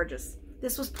is gorgeous.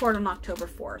 This was poured on October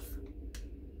 4th.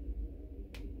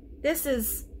 This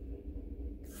is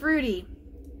fruity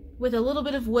with a little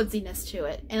bit of woodsiness to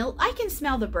it. And I can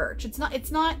smell the birch. It's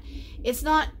not,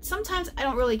 sometimes I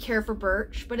don't really care for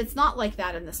birch, but it's not like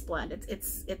that in this blend.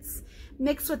 It's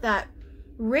mixed with that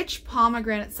rich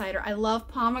pomegranate cider. I love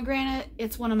pomegranate.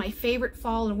 It's one of my favorite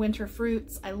fall and winter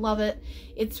fruits. I love it.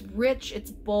 It's rich,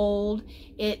 it's bold.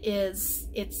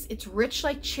 It's rich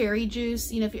like cherry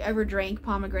juice. You know, if you ever drank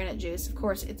pomegranate juice, of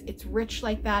course, it's rich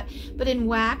like that. But in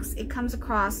wax, it comes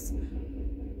across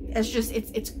as just,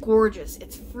 it's gorgeous.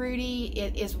 It's fruity.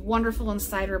 It is wonderful in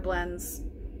cider blends.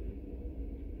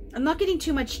 I'm not getting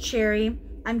too much cherry.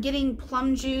 I'm getting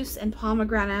plum juice and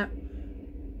pomegranate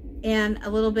and a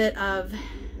little bit of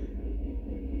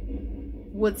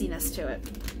woodsiness to it.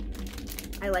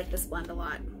 I like this blend a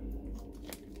lot.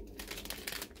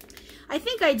 I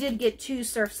think I did get 2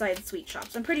 Surfside Sweet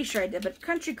Shops. I'm pretty sure I did, but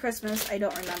Country Christmas, I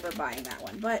don't remember buying that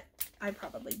one, but I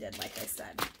probably did, like I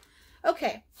said.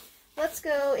 Okay, let's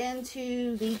go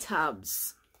into the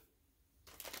tubs.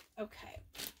 Okay,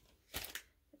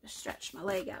 just stretch my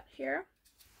leg out here.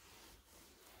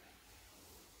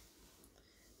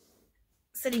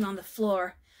 Sitting on the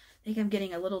floor. I think I'm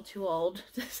getting a little too old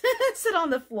to sit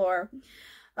on the floor.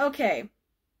 Okay.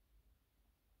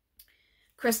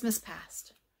 Christmas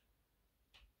past.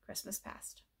 Christmas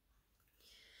past.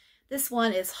 This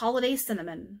one is Holiday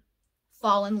Cinnamon,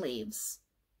 Fallen Leaves,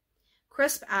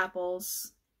 Crisp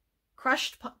Apples,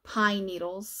 Crushed Pine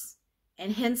Needles,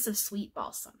 and Hints of Sweet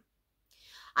Balsam.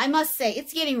 I must say,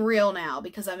 it's getting real now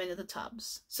because I'm into the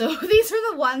tubs. So these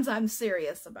are the ones I'm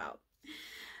serious about.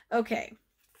 Okay.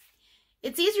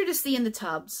 It's easier to see in the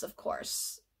tubs, of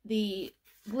course. The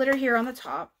glitter here on the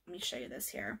top. Let me show you this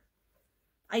here.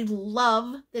 I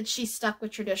love that she stuck with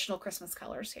traditional Christmas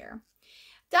colors here.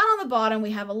 Down on the bottom,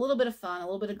 we have a little bit of fun, a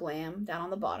little bit of glam down on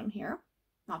the bottom here.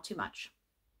 Not too much.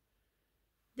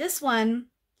 This one,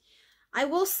 I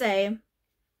will say,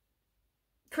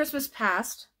 Christmas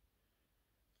Past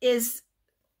is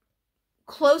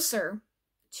closer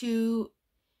to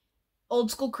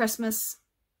Old School Christmas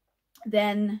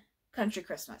than Country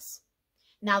Christmas,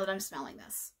 now that I'm smelling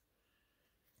this.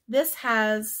 This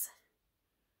has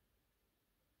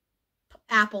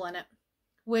apple in it,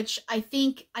 which I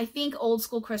think Old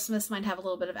School Christmas might have a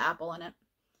little bit of apple in it,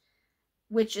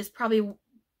 which is probably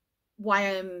why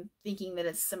I'm thinking that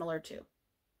it's similar to.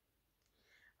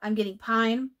 I'm getting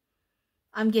pine.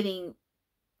 I'm getting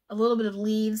a little bit of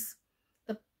leaves.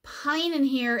 The pine in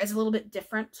here is a little bit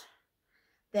different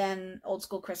than Old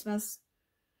School Christmas.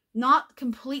 Not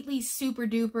completely super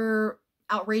duper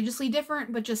outrageously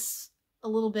different, but just a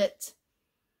little bit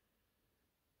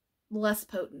less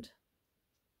potent.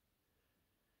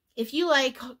 If you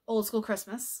like Old School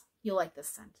Christmas, you'll like this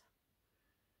scent.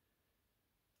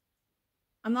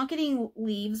 I'm not getting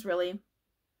leaves, really.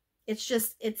 It's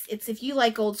just, it's if you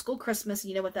like Old School Christmas,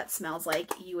 you know what that smells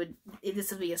like,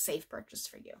 this would be a safe purchase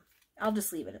for you. I'll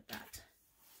just leave it at that.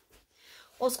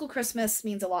 Old School Christmas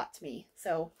means a lot to me,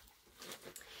 so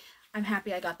I'm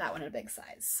happy I got that one in a big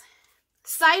size.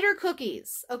 Cider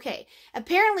cookies. Okay,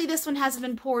 apparently this one hasn't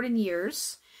been poured in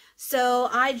years, so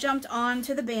I jumped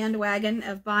onto the bandwagon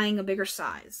of buying a bigger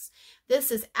size.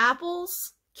 This is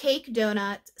apples, cake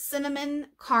donut, cinnamon,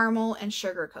 caramel, and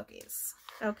sugar cookies.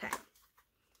 Okay,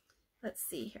 let's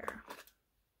see here.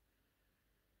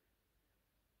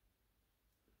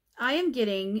 I am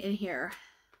getting in here,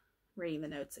 reading the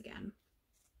notes again.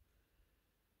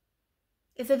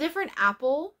 It's a different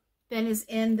apple than is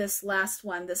in this last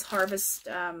one, this harvest,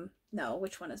 no,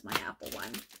 which one is my apple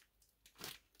one?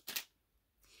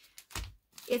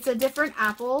 It's a different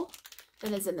apple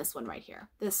than is in this one right here.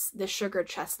 This sugar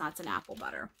chestnuts and apple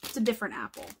butter. It's a different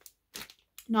apple.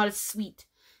 Not as sweet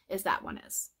as that one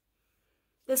is.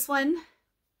 This one,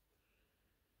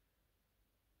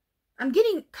 I'm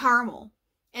getting caramel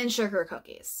and sugar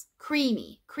cookies.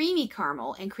 Creamy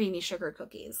caramel and creamy sugar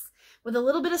cookies with a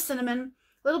little bit of cinnamon,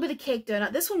 a little bit of cake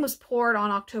donut. This one was poured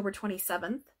on October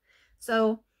 27th.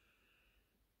 So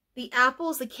the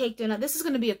apples, the cake donut, this is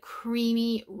going to be a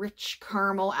creamy, rich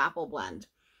caramel apple blend.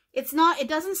 It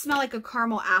doesn't smell like a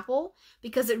caramel apple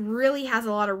because it really has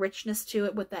a lot of richness to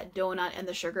it with that donut and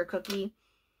the sugar cookie.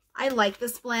 I like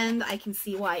this blend. I can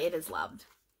see why it is loved.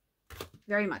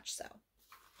 Very much so.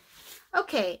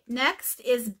 Okay, next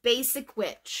is Basic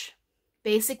Witch.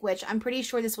 Basic Witch. I'm pretty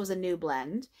sure this was a new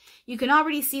blend. You can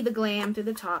already see the glam through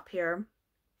the top here.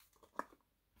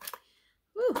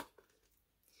 Woo.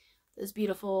 This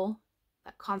beautiful,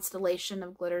 that constellation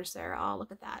of glitters there. Oh,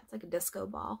 look at that. It's like a disco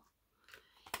ball.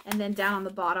 And then down on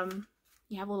the bottom,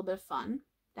 you have a little bit of fun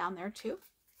down there too.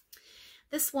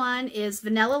 This one is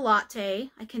Vanilla Latte.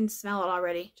 I can smell it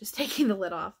already, just taking the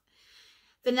lid off.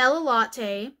 Vanilla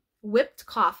Latte, whipped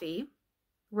coffee,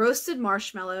 roasted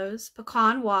marshmallows,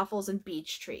 pecan waffles, and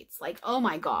beach treats. Like, oh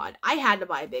my God, I had to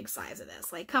buy a big size of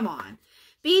this. Like, come on.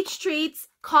 Beach treats,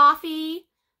 coffee,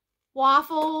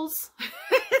 waffles.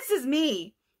 This is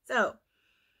me. So,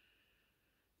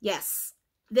 yes,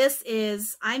 this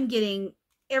is, I'm getting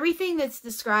everything that's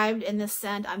described in this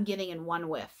scent, I'm getting in one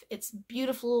whiff. It's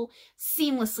beautiful,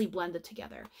 seamlessly blended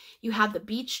together. You have the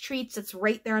beach treats that's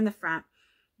right there in the front.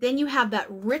 Then you have that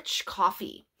rich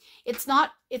coffee. It's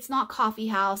not coffee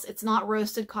house, it's not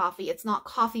roasted coffee, it's not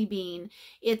coffee bean.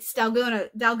 It's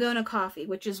Dalgona coffee,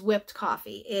 which is whipped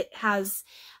coffee. It has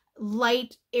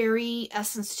light, airy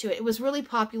essence to it. It was really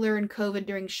popular in COVID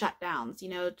during shutdowns, you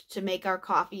know, to make our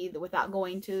coffee without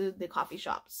going to the coffee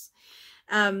shops.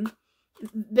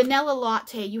 Vanilla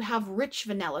Latte, you have rich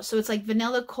vanilla. So it's like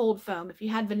vanilla cold foam. If you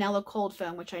had vanilla cold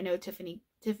foam, which I know Tiffany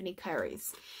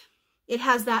carries, it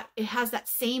has that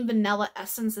same vanilla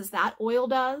essence as that oil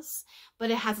does, but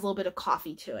it has a little bit of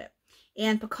coffee to it.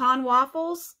 And pecan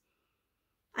waffles,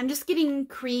 I'm just getting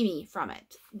creamy from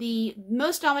it. The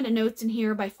most dominant notes in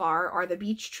here by far are the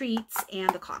beach treats and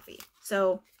the coffee.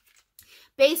 So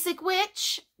Basic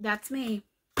Witch, that's me.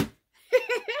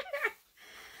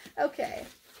 Okay.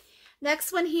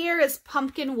 Next one here is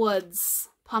Pumpkin Woods.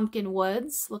 Pumpkin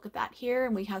Woods. Look at that here.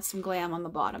 And we have some glam on the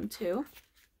bottom too.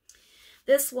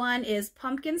 This one is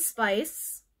Pumpkin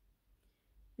Spice.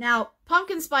 Now,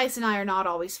 Pumpkin Spice and I are not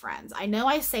always friends. I know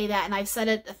I say that, and I've said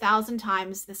it 1,000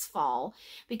 times this fall,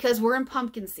 because we're in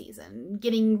pumpkin season,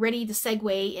 getting ready to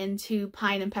segue into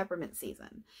pine and peppermint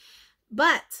season.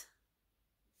 But,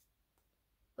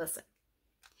 listen.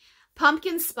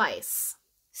 Pumpkin Spice,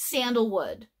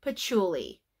 sandalwood,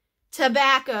 patchouli,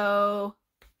 tobacco,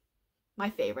 my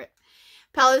favorite,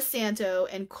 Palo Santo,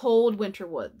 and cold winter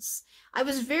woods. I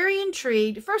was very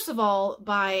intrigued, first of all,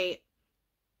 by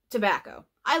tobacco.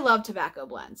 I love tobacco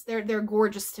blends. They're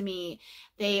gorgeous to me.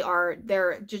 They're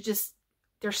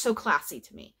so classy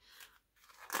to me.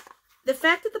 The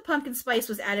fact that the pumpkin spice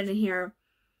was added in here,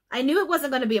 I knew it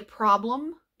wasn't going to be a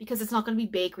problem because it's not going to be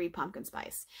bakery pumpkin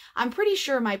spice. I'm pretty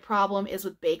sure my problem is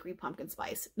with bakery pumpkin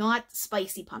spice, not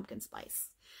spicy pumpkin spice.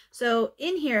 So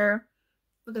in here,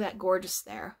 look at that gorgeous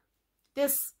there.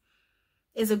 This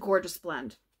is a gorgeous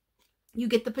blend. You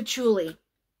get the patchouli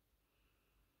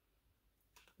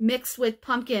mixed with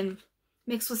pumpkin,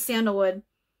 mixed with sandalwood,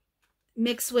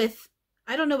 mixed with,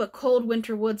 I don't know what cold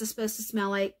winter woods is supposed to smell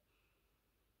like.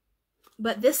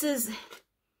 But this is,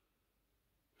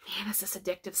 man, this is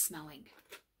addictive smelling.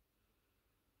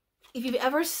 If you've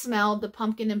ever smelled the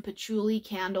pumpkin and patchouli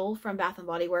candle from Bath &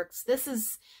 Body Works, this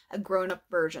is a grown-up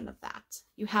version of that.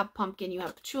 You have pumpkin, you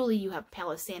have patchouli, you have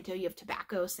Palo Santo, you have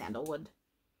tobacco, sandalwood.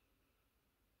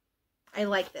 I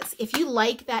like this. If you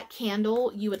like that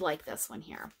candle, you would like this one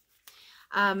here.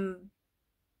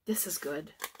 This is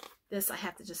good. This, I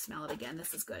have to just smell it again.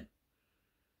 This is good.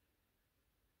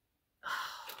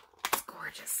 Oh, it's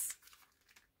gorgeous.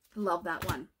 Love that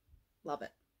one. Love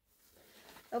it.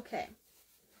 Okay.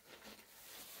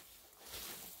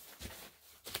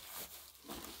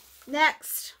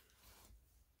 Next,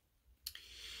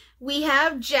 we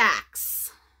have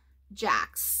Jax.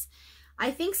 Jax. I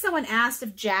think someone asked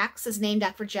if Jax is named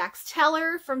after Jax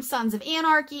Teller from Sons of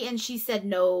Anarchy, and she said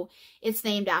no, it's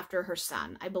named after her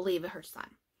son. I believe her son.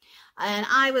 And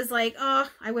I was like, oh,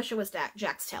 I wish it was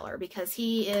Jax Teller, because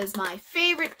he is my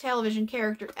favorite television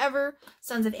character ever.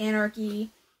 Sons of Anarchy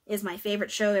is my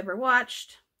favorite show ever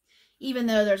watched, even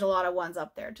though there's a lot of ones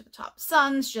up there to the top.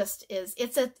 Sons just is,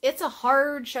 it's a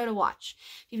hard show to watch.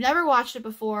 If you've never watched it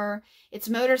before, it's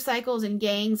motorcycles and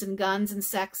gangs and guns and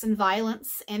sex and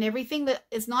violence and everything that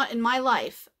is not in my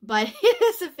life, but it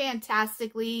is a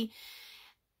fantastically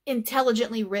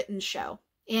intelligently written show.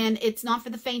 And it's not for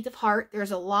the faint of heart.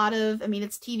 There's a lot of, I mean,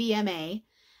 it's TVMA.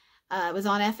 It was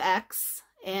on FX,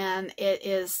 and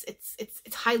it's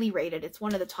highly rated. It's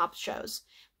one of the top shows.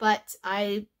 But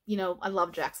I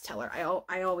love Jax Teller.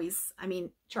 I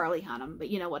mean, Charlie Hunnam, but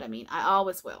you know what I mean. I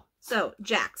always will. So,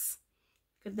 Jax.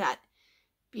 Look at that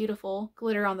beautiful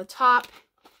glitter on the top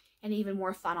and even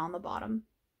more fun on the bottom.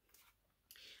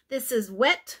 This is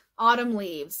Wet Autumn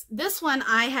Leaves. This one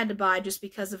I had to buy just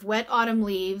because of wet autumn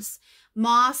leaves,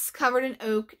 moss covered in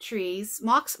oak trees,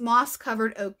 moss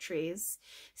covered oak trees,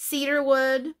 cedar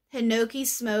wood, hinoki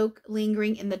smoke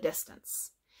lingering in the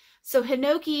distance. So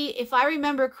hinoki, if I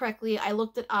remember correctly, I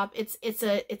looked it up. It's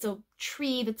a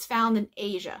tree that's found in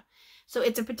Asia. So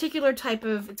it's a particular type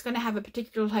of, it's going to have a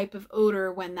particular type of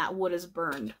odor when that wood is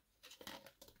burned.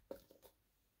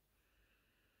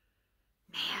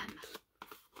 Man.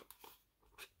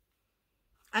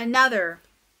 Another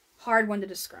hard one to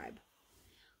describe.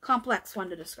 Complex one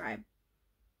to describe.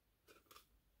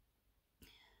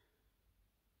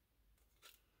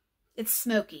 It's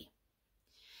smoky.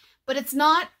 But it's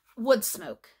not wood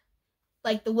smoke,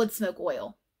 like the wood smoke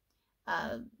oil,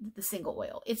 the single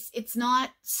oil. It's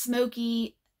not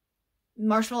smoky,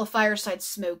 marshmallow fireside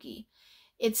smoky.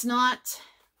 It's not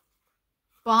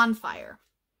bonfire.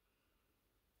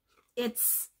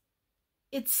 It's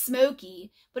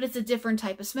smoky, but it's a different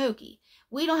type of smoky.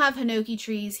 We don't have hinoki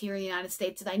trees here in the United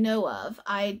States that I know of.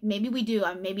 Maybe we do.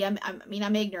 I'm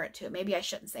ignorant to it. Maybe I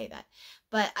shouldn't say that.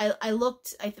 But I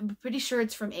looked, I'm pretty sure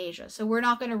it's from Asia. So we're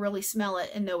not going to really smell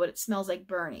it and know what it smells like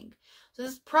burning. So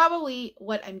this is probably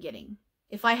what I'm getting,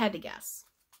 if I had to guess.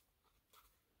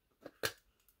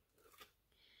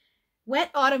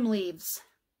 Wet Autumn Leaves.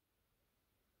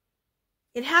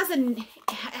 It has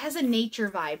a nature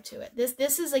vibe to it.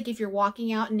 This is like if you're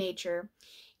walking out in nature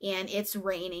and it's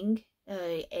raining,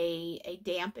 a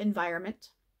damp environment,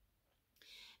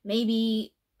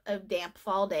 maybe a damp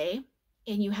fall day,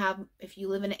 and you have, if you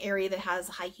live in an area that has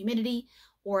high humidity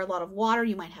or a lot of water,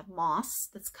 you might have moss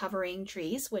that's covering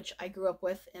trees, which I grew up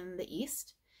with in the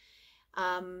East.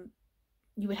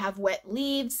 You would have wet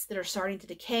leaves that are starting to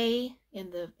decay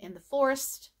in the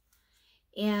forest,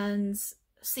 and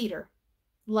cedar.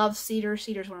 Love cedar.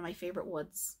 Cedar is one of my favorite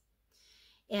woods.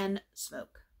 And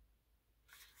smoke.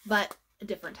 But a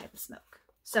different type of smoke.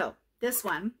 So, this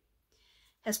one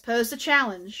has posed a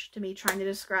challenge to me trying to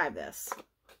describe this.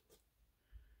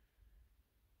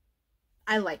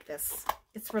 I like this.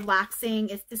 It's relaxing.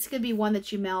 This could be one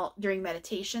that you melt during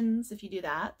meditations if you do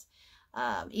that.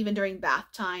 Even during bath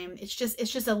time. It's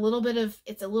just a little bit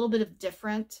of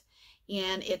different,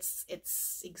 and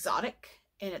it's exotic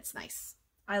and it's nice.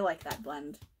 I like that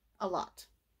blend a lot.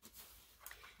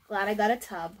 Glad I got a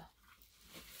tub.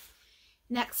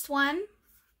 Next one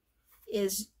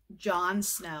is Jon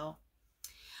Snow.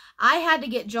 I had to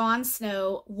get Jon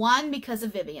Snow, 1, because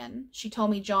of Vivian. She told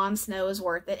me Jon Snow is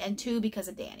worth it, and 2, because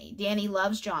of Danny. Danny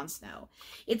loves Jon Snow.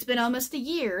 It's been almost a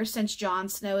year since Jon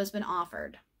Snow has been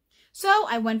offered. So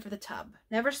I went for the tub.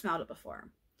 Never smelled it before.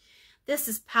 This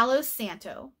is Palo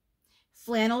Santo.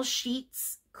 Flannel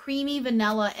sheets, creamy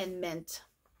vanilla, and mint.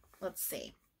 Let's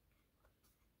see.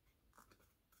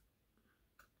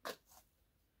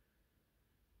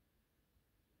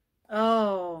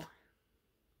 Oh,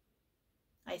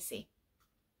 I see.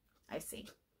 I see.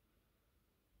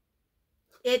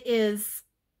 It is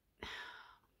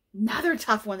another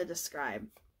tough one to describe.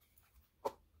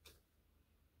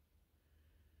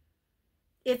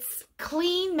 It's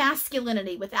clean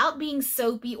masculinity without being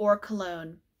soapy or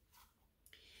cologne.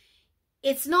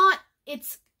 It's not,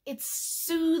 it's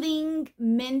soothing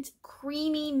mint,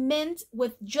 creamy mint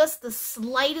with just the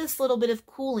slightest little bit of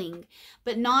cooling,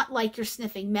 but not like you're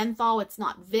sniffing menthol. It's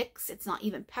not Vicks. It's not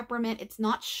even peppermint. It's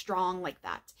not strong like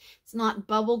that. It's not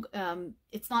bubble,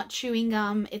 it's not chewing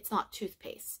gum. It's not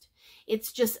toothpaste.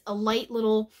 It's just a light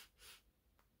little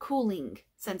cooling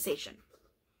sensation.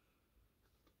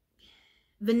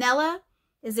 Vanilla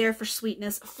is there for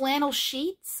sweetness. Flannel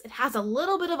sheets. It has a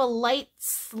little bit of a light,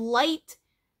 slight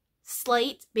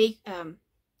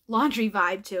laundry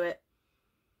vibe to it.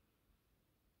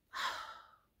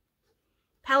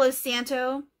 Palo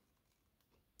Santo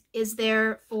is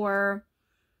there for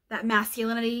that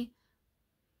masculinity.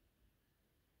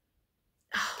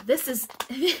 Oh, this is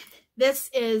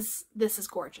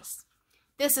gorgeous.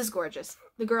 This is gorgeous.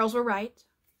 The girls were right.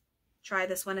 Try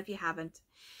this one if you haven't.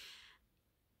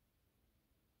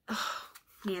 Oh,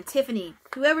 man, Tiffany,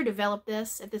 whoever developed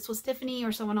this, if this was Tiffany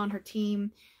or someone on her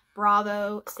team,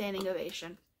 bravo, standing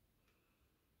ovation.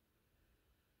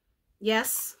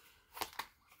 Yes,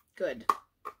 good.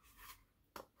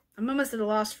 I'm almost at a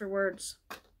loss for words.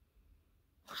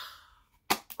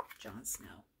 Jon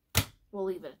Snow. We'll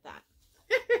leave it at that.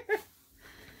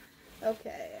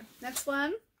 Okay, next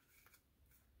one.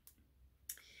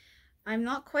 I'm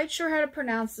not quite sure how to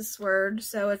pronounce this word,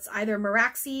 so it's either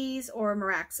Meraxes or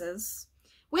Meraxes,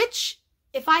 which,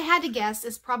 if I had to guess,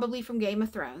 is probably from Game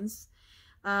of Thrones.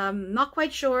 Not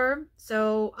quite sure,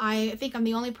 so I think I'm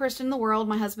the only person in the world,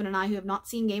 my husband and I, who have not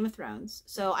seen Game of Thrones,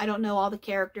 so I don't know all the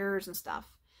characters and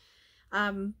stuff.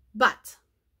 But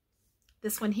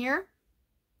this one here,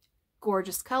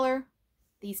 gorgeous color,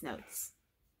 these notes.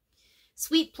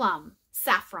 Sweet plum,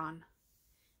 saffron,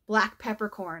 black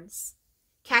peppercorns,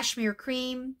 cashmere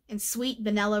cream, and sweet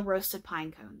vanilla roasted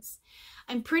pine cones.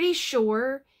 I'm pretty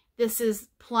sure this is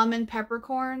plum and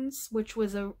peppercorns, which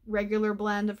was a regular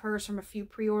blend of hers from a few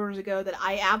pre-orders ago that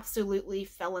I absolutely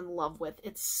fell in love with.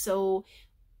 It's so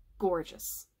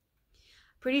gorgeous.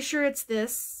 Pretty sure it's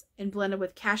this and blended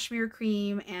with cashmere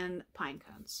cream and pine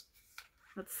cones.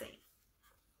 Let's see.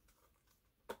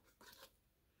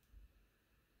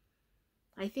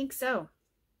 I think so.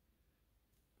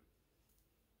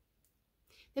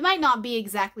 They might not be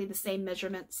exactly the same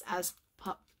measurements as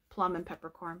plum and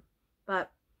peppercorn,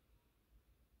 but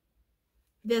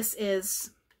this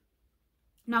is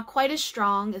not quite as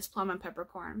strong as plum and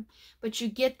peppercorn, but you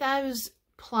get those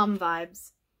plum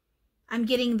vibes. I'm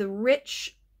getting the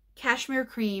rich cashmere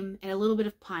cream and a little bit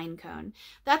of pine cone.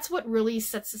 That's what really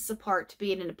sets this apart to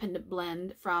be an independent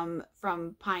blend from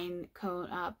pine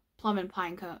cone, plum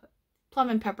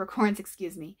and peppercorns,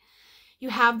 excuse me. You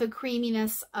have the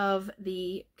creaminess of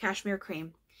the cashmere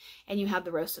cream, and you have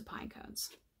the roasted pine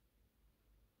cones.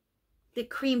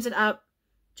 It creams it up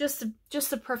just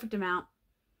the perfect amount.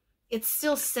 It's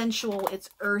still sensual. It's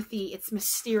earthy. It's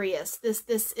mysterious. This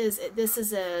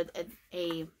is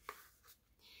a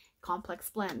complex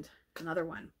blend. Another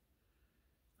one.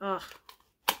 Oh,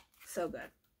 so good.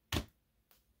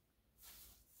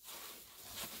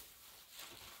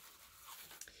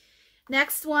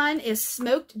 Next one is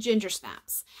smoked ginger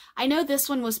snaps. I know this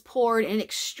one was poured in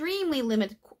extremely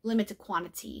limited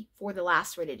quantity for the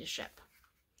last ready to ship.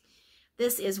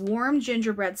 This is warm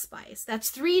gingerbread spice. That's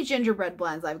 3 gingerbread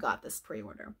blends I've got this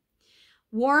pre-order.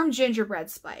 Warm gingerbread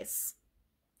spice,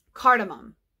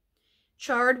 cardamom,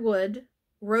 charred wood,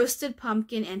 roasted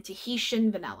pumpkin, and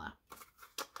Tahitian vanilla.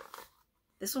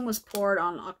 This one was poured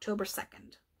on October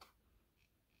 2nd.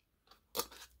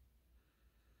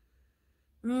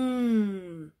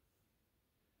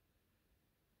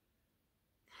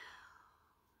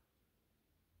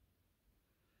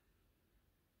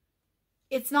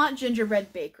 It's not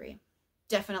gingerbread bakery.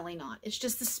 Definitely not. It's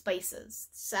just the spices.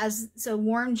 So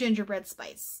warm gingerbread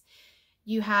spice.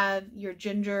 You have your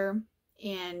ginger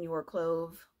and your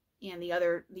clove and the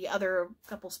other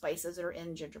couple spices that are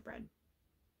in gingerbread.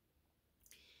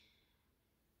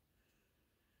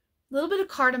 A little bit of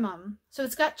cardamom. So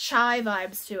it's got chai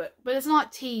vibes to it, but it's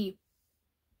not tea.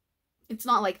 It's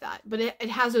not like that, but it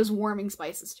has those warming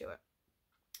spices to it,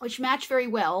 which match very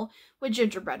well with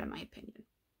gingerbread in my opinion.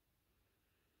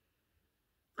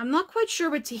 I'm not quite sure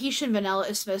what Tahitian vanilla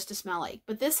is supposed to smell like,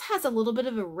 but this has a little bit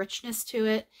of a richness to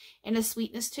it and a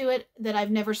sweetness to it that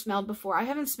I've never smelled before. I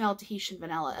haven't smelled Tahitian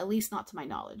vanilla, at least not to my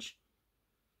knowledge.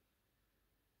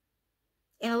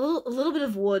 And a little bit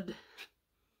of wood.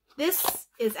 This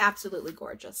is absolutely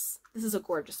gorgeous. This is a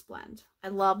gorgeous blend. I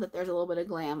love that there's a little bit of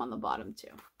glam on the bottom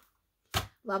too.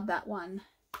 Love that one.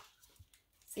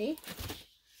 See?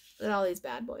 Look at all these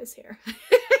bad boys here.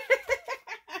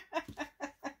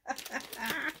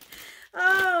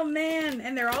 Oh man,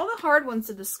 and they're all the hard ones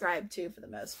to describe too for the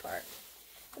most part.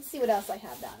 Let's see what else I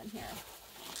have down in here.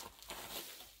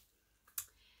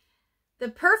 The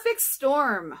Perfect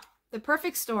Storm. The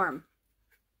Perfect Storm.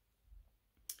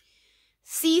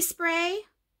 Sea spray,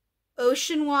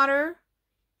 ocean water,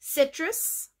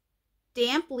 citrus,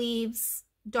 damp leaves,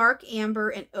 dark amber,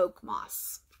 and oak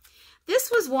moss.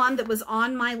 This was one that was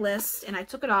on my list and I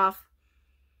took it off,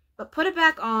 but put it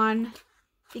back on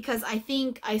because I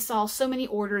think I saw so many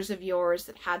orders of yours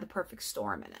that had the Perfect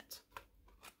Storm in it.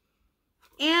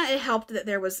 And it helped that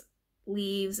there was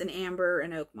leaves and amber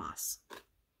and oak moss.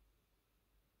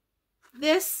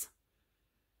 This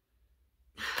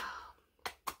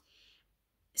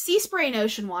sea spray and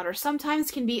ocean water sometimes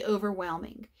can be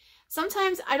overwhelming.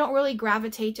 Sometimes I don't really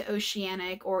gravitate to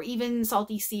oceanic or even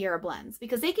salty Sierra blends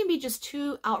because they can be just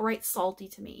too outright salty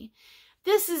to me.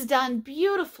 This is done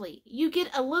beautifully. You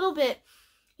get a little bit,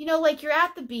 you know, like you're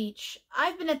at the beach.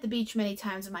 I've been at the beach many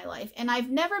times in my life, and I've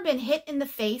never been hit in the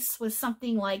face with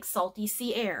something like salty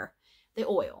sea air, the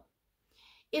oil.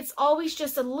 It's always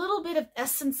just a little bit of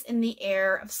essence in the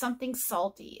air of something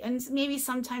salty, and maybe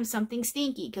sometimes something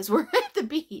stinky because we're at the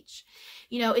beach.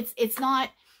 You know, it's not,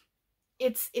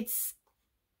 and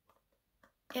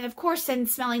of course then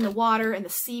smelling the water and the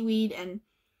seaweed, and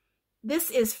this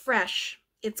is fresh.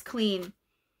 It's clean.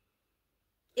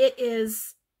 It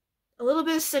is a little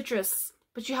bit of citrus,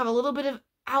 but you have a little bit of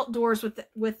outdoors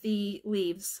with the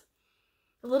leaves.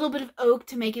 A little bit of oak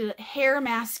to make it hair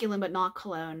masculine but not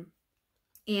cologne.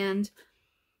 And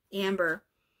amber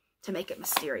to make it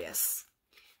mysterious.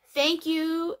 Thank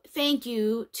you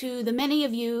to the many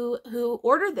of you who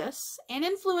ordered this and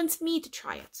influenced me to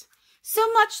try it.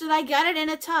 So much that I got it in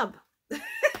a tub.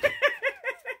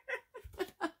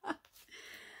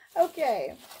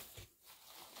 Okay.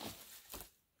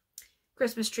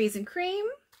 Christmas trees and cream.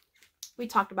 We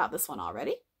talked about this one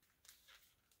already.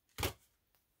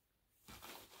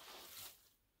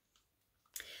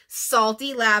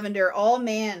 Salty lavender. Oh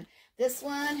man, this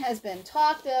one has been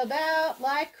talked about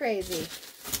like crazy. I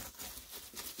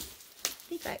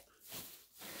think I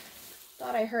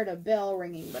thought I heard a bell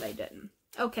ringing, but I didn't.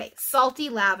 Okay, salty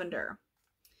lavender.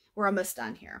 We're almost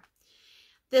done here.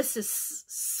 This is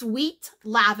sweet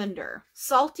lavender,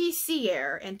 salty sea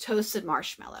air, and toasted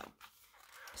marshmallow.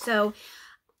 So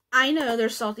I know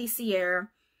there's salty sea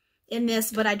air in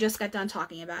this, but I just got done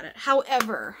talking about it.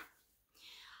 However,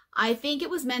 I think it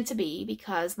was meant to be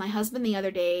because my husband the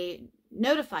other day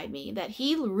notified me that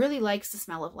he really likes the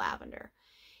smell of lavender.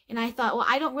 And I thought, well,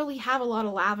 I don't really have a lot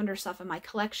of lavender stuff in my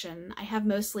collection. I have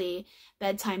mostly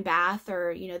bedtime bath,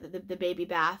 or, you know, the baby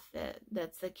bath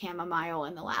that's the chamomile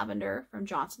and the lavender from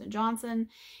Johnson & Johnson.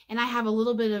 And I have a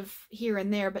little bit of here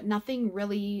and there, but nothing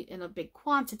really in a big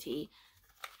quantity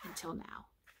until now.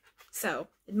 So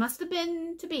it must have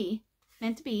been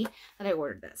meant to be that I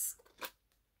ordered this.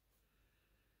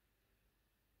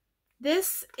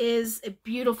 This is a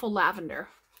beautiful lavender.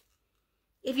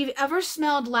 If you've ever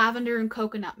smelled lavender and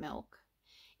coconut milk,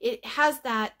 it has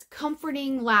that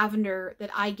comforting lavender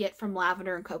that I get from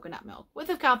lavender and coconut milk,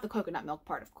 without the coconut milk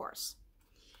part, of course.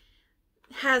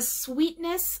 It has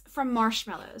sweetness from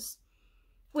marshmallows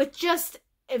with just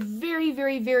a very,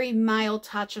 very, very mild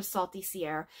touch of salty sea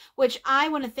air, which I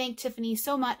want to thank Tiffany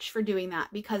so much for doing that,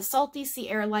 because salty sea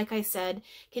air, like I said,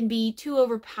 can be too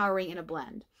overpowering in a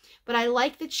blend. But I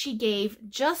like that she gave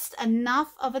just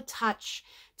enough of a touch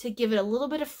to give it a little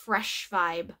bit of fresh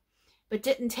vibe, but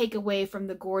didn't take away from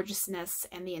the gorgeousness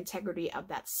and the integrity of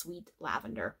that sweet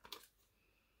lavender.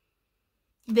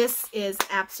 This is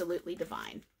absolutely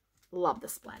divine. Love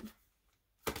this blend.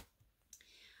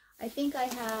 I think I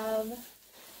have,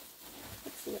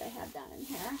 let's see what I have down in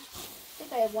here. I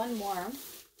think I have one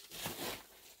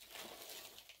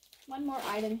more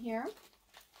item here.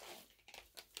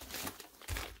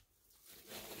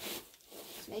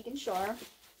 Just making sure.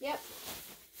 Yep.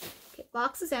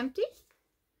 box is empty.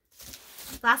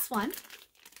 Last one.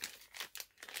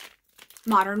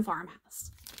 Modern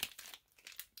Farmhouse.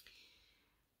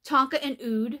 Tonka and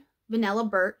Oud, Vanilla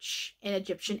Birch, and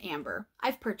Egyptian Amber.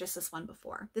 I've purchased this one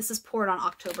before. This is poured on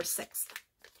October 6th.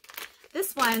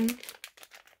 This one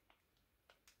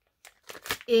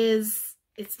it's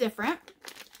different.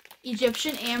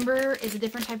 Egyptian Amber is a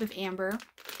different type of amber,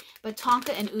 but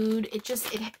Tonka and Oud,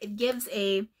 it gives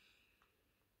a,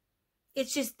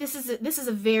 it's just, this is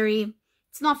a very,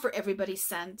 it's not for everybody's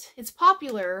scent. It's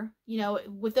popular, you know,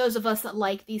 with those of us that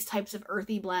like these types of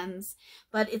earthy blends,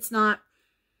 but it's not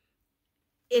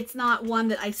one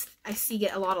that I see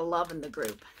get a lot of love in the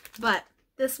group. But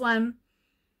this one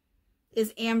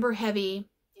is amber heavy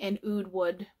and oud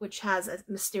wood, which has a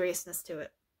mysteriousness to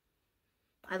it.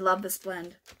 I love this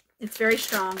blend. It's very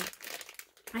strong.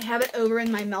 I have it over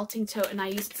in my melting tote and I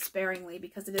use it sparingly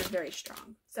because it is very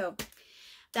strong. So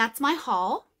that's my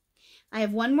haul. I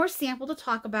have one more sample to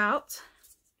talk about.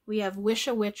 We have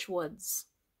Wish-a-Witch Woods.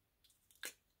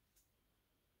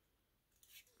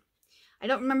 I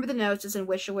don't remember the notes. It's in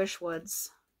Wish-a-Witch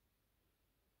Woods.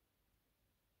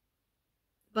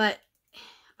 But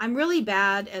I'm really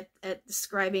bad at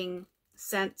describing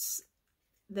scents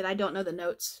that I don't know the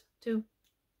notes to.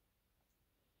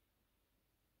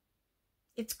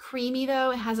 It's creamy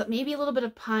though. It has maybe a little bit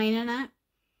of pine in it.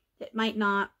 It might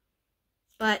not,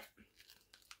 but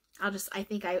I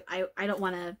don't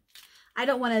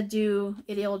want to do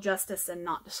it ill justice and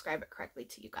not describe it correctly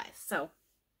to you guys. So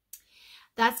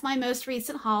that's my most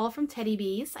recent haul from Teddy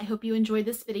Bees. I hope you enjoyed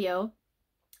this video.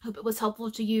 Hope it was helpful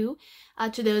to you,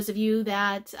 to those of you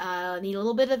that need a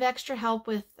little bit of extra help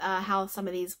with how some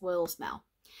of these will smell.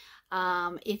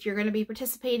 If you're going to be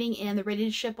participating in the Ready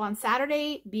to Ship on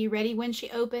Saturday, be ready when she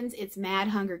opens. It's Mad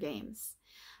Hunger Games.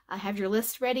 Have your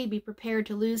list ready. Be prepared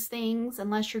to lose things.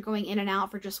 Unless you're going in and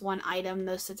out for just one item,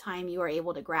 most of the time you are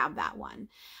able to grab that one.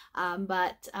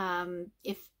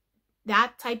 If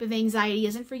that type of anxiety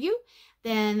isn't for you,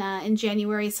 then in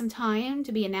January sometime,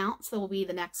 to be announced, there will be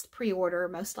the next pre-order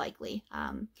most likely.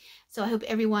 So I hope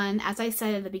everyone, as I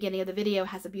said at the beginning of the video,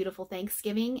 has a beautiful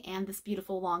Thanksgiving and this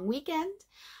beautiful long weekend.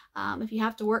 If you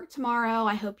have to work tomorrow,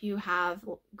 I hope you have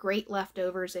great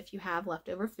leftovers if you have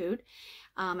leftover food.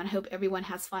 And I hope everyone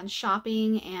has fun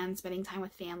shopping and spending time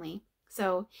with family.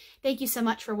 So thank you so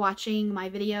much for watching my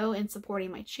video and supporting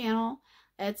my channel.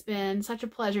 It's been such a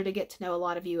pleasure to get to know a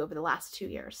lot of you over the last 2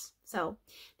 years. So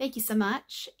thank you so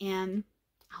much, and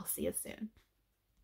I'll see you soon.